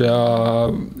jooksja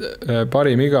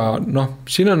parim iga,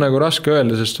 siin on nagu raske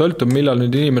öelda, sest sõltub, millal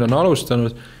nüüd inimene on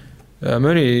alustanud.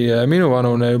 Mõni minu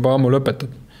vanune juba ammu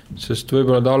lõpetab. sest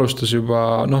võib-olla ta alustas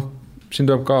juba, siin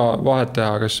tuleb ka vahet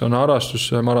teha, kas on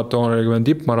harrastusmaratooneriga või on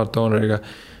tippmaratooneriga.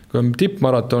 Kui me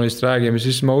tippmaratonist räägime,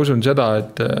 siis ma usun seda,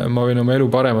 et ma võin oma elu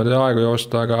paremad aega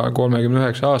joosta ka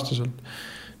 39 aastaselt.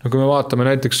 Kui me vaatame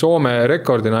näiteks Soome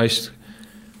rekordinaist,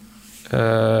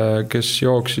 kes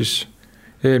jooksis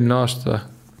eelmine aasta,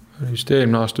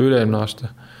 üle-eelmine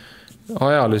aasta,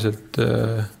 ajaliselt,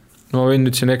 ma võin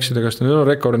nüüd siin eksida, kas ta on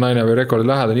rekordinaine või rekordi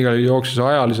lähedal, igal jooksis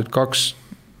ajaliselt 2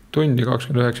 tundi,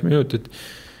 29 minutit.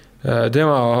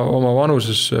 Tema oma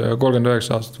vanuses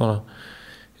 39 aastat vana.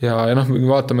 Ja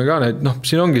vaatame ka neid,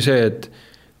 siin ongi see, et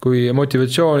kui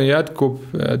motivatsiooni jätkub,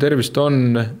 tervist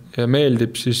on ja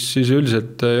meeldib, siis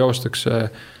üldiselt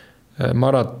joostakse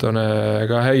maratone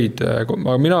ka häid.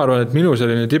 Aga mina arvan, et minu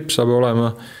selline tipp saab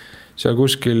olema seal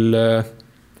kuskil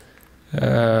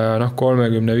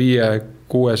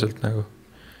 35-6-selt nagu.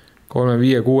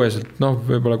 35-6-selt,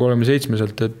 võib-olla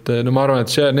 37-selt, et ma arvan, et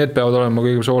need peavad olema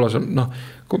kõige soolasem.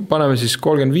 Paneme siis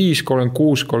 35,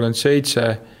 36,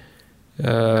 37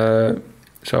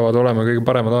 saavad olema kõige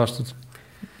paremad aastad.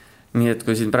 Nii et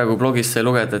kui siin praegu blogis sai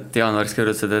lugeda, et jaanuaris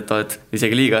kirjutasid, et oled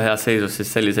isegi liiga heas seisus, siis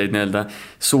selliseid nii-öelda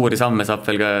suuri samme saab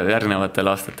veel ka järgnevatel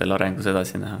aastatel arengus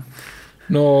edasi näha.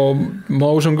 No ma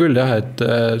usun küll jah, et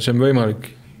see on võimalik.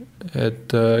 Et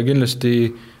kindlasti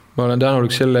ma olen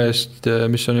tänulik selle eest,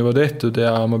 mis on juba tehtud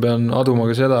ja ma pean aduma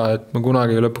ka seda, et ma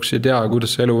kunagi lõpuks ei tea,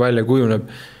 kuidas see elu välja kujuneb.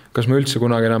 Kas ma üldse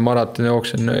kunagi enam maratoni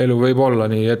jooksen, elu võib olla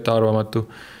nii ettearvamatu.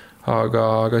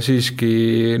 Aga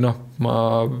siiski,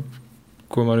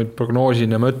 kui ma nüüd prognoosin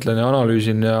ja mõtlen ja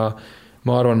analüüsin ja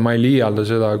ma arvan, ma ei liialda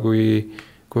seda, kui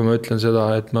ma ütlen seda,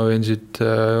 et ma võin siit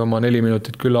oma 4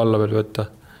 minutit küll alla veel võtta.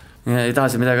 Ja ei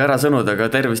taha siin midagi ära sõnuda, aga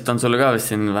tervist on sulle ka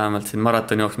vist siin vähemalt siin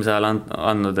maratoni jooksmise ajal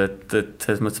andnud, et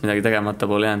selles mõttes midagi tegemata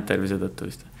pole jäänud tervise tõttu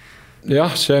vist.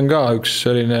 Jah, see on ka üks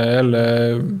selline jälle,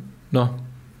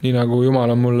 nii nagu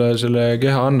Jumal on mulle selle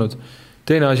keha andnud.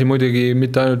 Teine asi muidugi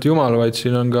mitte ainult Jumal, vaid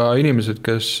siin on ka inimesed,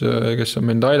 kes on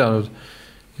mind aidanud.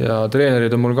 Ja treenerid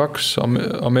on mul 2,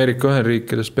 Ameerika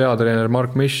Ühendriikides peatreener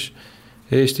Mark Misch,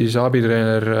 Eestis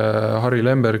abitreener Harri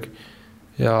Lemberg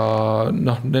ja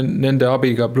nende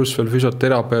abiga pluss veel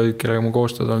füsioterapeudid, kellega ma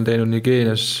koostööd olen teinud nii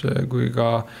Keenias kui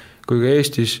ka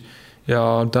Eestis ja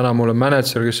täna mul on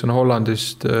manager, kes on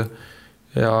Hollandist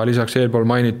ja lisaks eelpool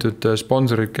mainitud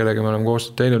sponsorid, kellega me oleme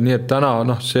koostööd teinud, nii et täna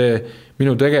see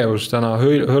minu tegevus täna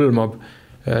hõlmab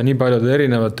nii paljude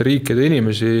erinevate riikide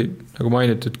inimesi, nagu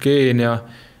mainitud Keenia,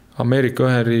 Ameerika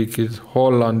Ühendriigid,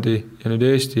 Hollandi ja nüüd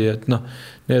Eesti, et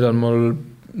need on mul,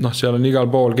 seal on igal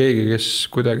pool keegi, kes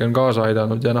kuidagi on kaasa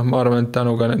aidanud ja ma arvan, et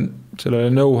tänu ka sellele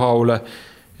know-how'le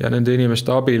ja nende inimeste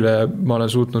abile ma olen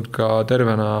suutnud ka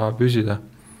tervena püsida.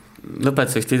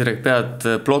 Lõpetuseks, Tiidrek, pead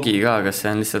blogi ka, kas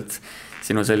see on lihtsalt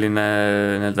sinu selline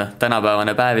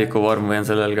tänapäevane päeviku vorm või on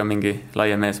sellel ka mingi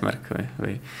laiem eesmärk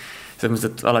või selles mõttes,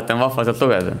 et alati on vahva sealt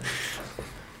lugeda?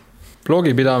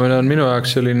 Blogi pidamine on minu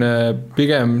jaoks selline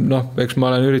pigem, eks ma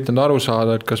olen üritanud aru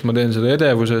saada, et kas ma teen seda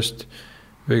edevusest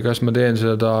või kas ma teen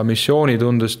seda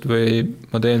missioonitundest või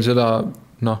ma teen seda,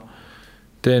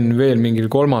 teen veel mingil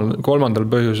kolmandal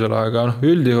põhjusel, aga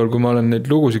üldjuhul, kui ma olen neid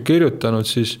lugusid kirjutanud,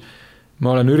 siis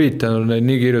ma olen üritanud neid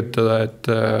nii kirjutada, et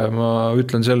ma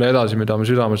ütlen selle edasi, mida ma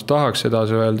südames tahaks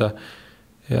edasi öelda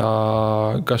ja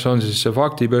kas on siis see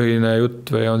faktipõhine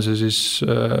jutt või on see siis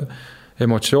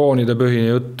emotsioonide põhine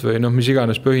jutt või mis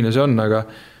iganes põhine see on, aga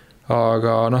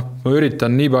ma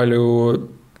üritan nii palju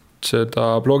seda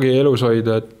blogi elus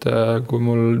hoida, et kui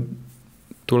mul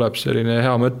tuleb selline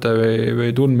hea mõte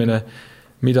või tundmine,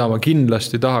 mida ma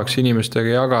kindlasti tahaks inimestega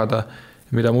jagada,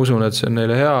 mida ma usun, et see on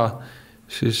neile hea,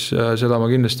 siis seda ma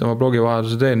kindlasti oma blogi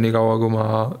vahenduse teen nii kaua, kui ma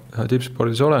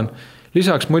tippspordis olen.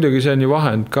 Lisaks muidugi see on ju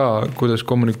vahend ka, kuidas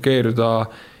kommunikeerida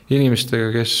inimestega,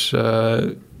 kes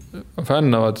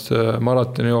fännavad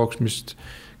maratoni jooksmist,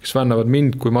 kes fännavad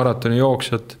mind kui maratoni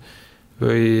jooksjat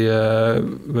või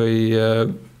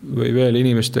veel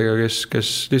inimestega,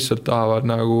 kes lihtsalt tahavad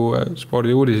nagu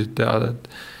spordiuudisid teada,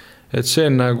 et see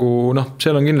on nagu,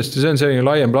 seal on kindlasti, see on selline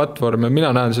laiem platvorm ja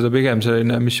mina näen seda pigem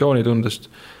selline missioonitundest,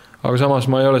 aga samas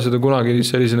ma ei ole seda kunagi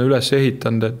sellisena üles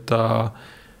ehitanud,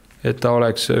 et ta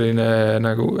oleks selline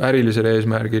nagu ärilisel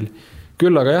eesmärgil.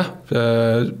 Küll aga jah,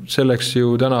 selleks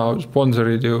ju täna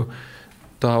sponsorid ju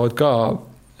tahavad ka,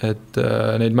 et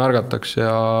neid märgataks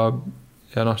ja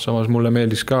samas mulle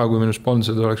meeldiks ka, kui minu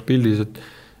sponsorid oleks pildis, et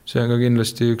see on ka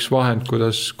kindlasti üks vahend,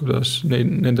 kuidas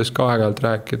nendest ka aeg-ajalt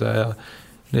rääkida ja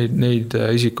neid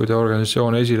isikuid ja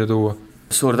organisatsioone esile tuua.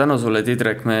 Suur tänu sulle,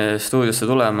 Tiidrek, me stuudiosse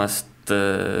tulemast,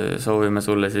 soovime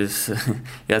sulle siis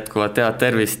jätkuvat head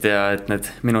tervist ja et need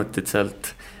minutid sealt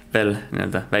veel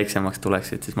väiksemaks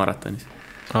tuleksid siis maratonis.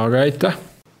 Aga aitäh!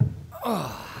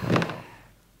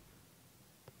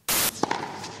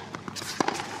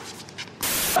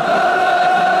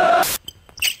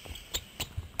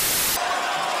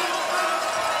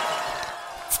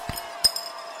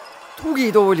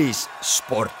 Tugitoolis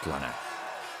sportlane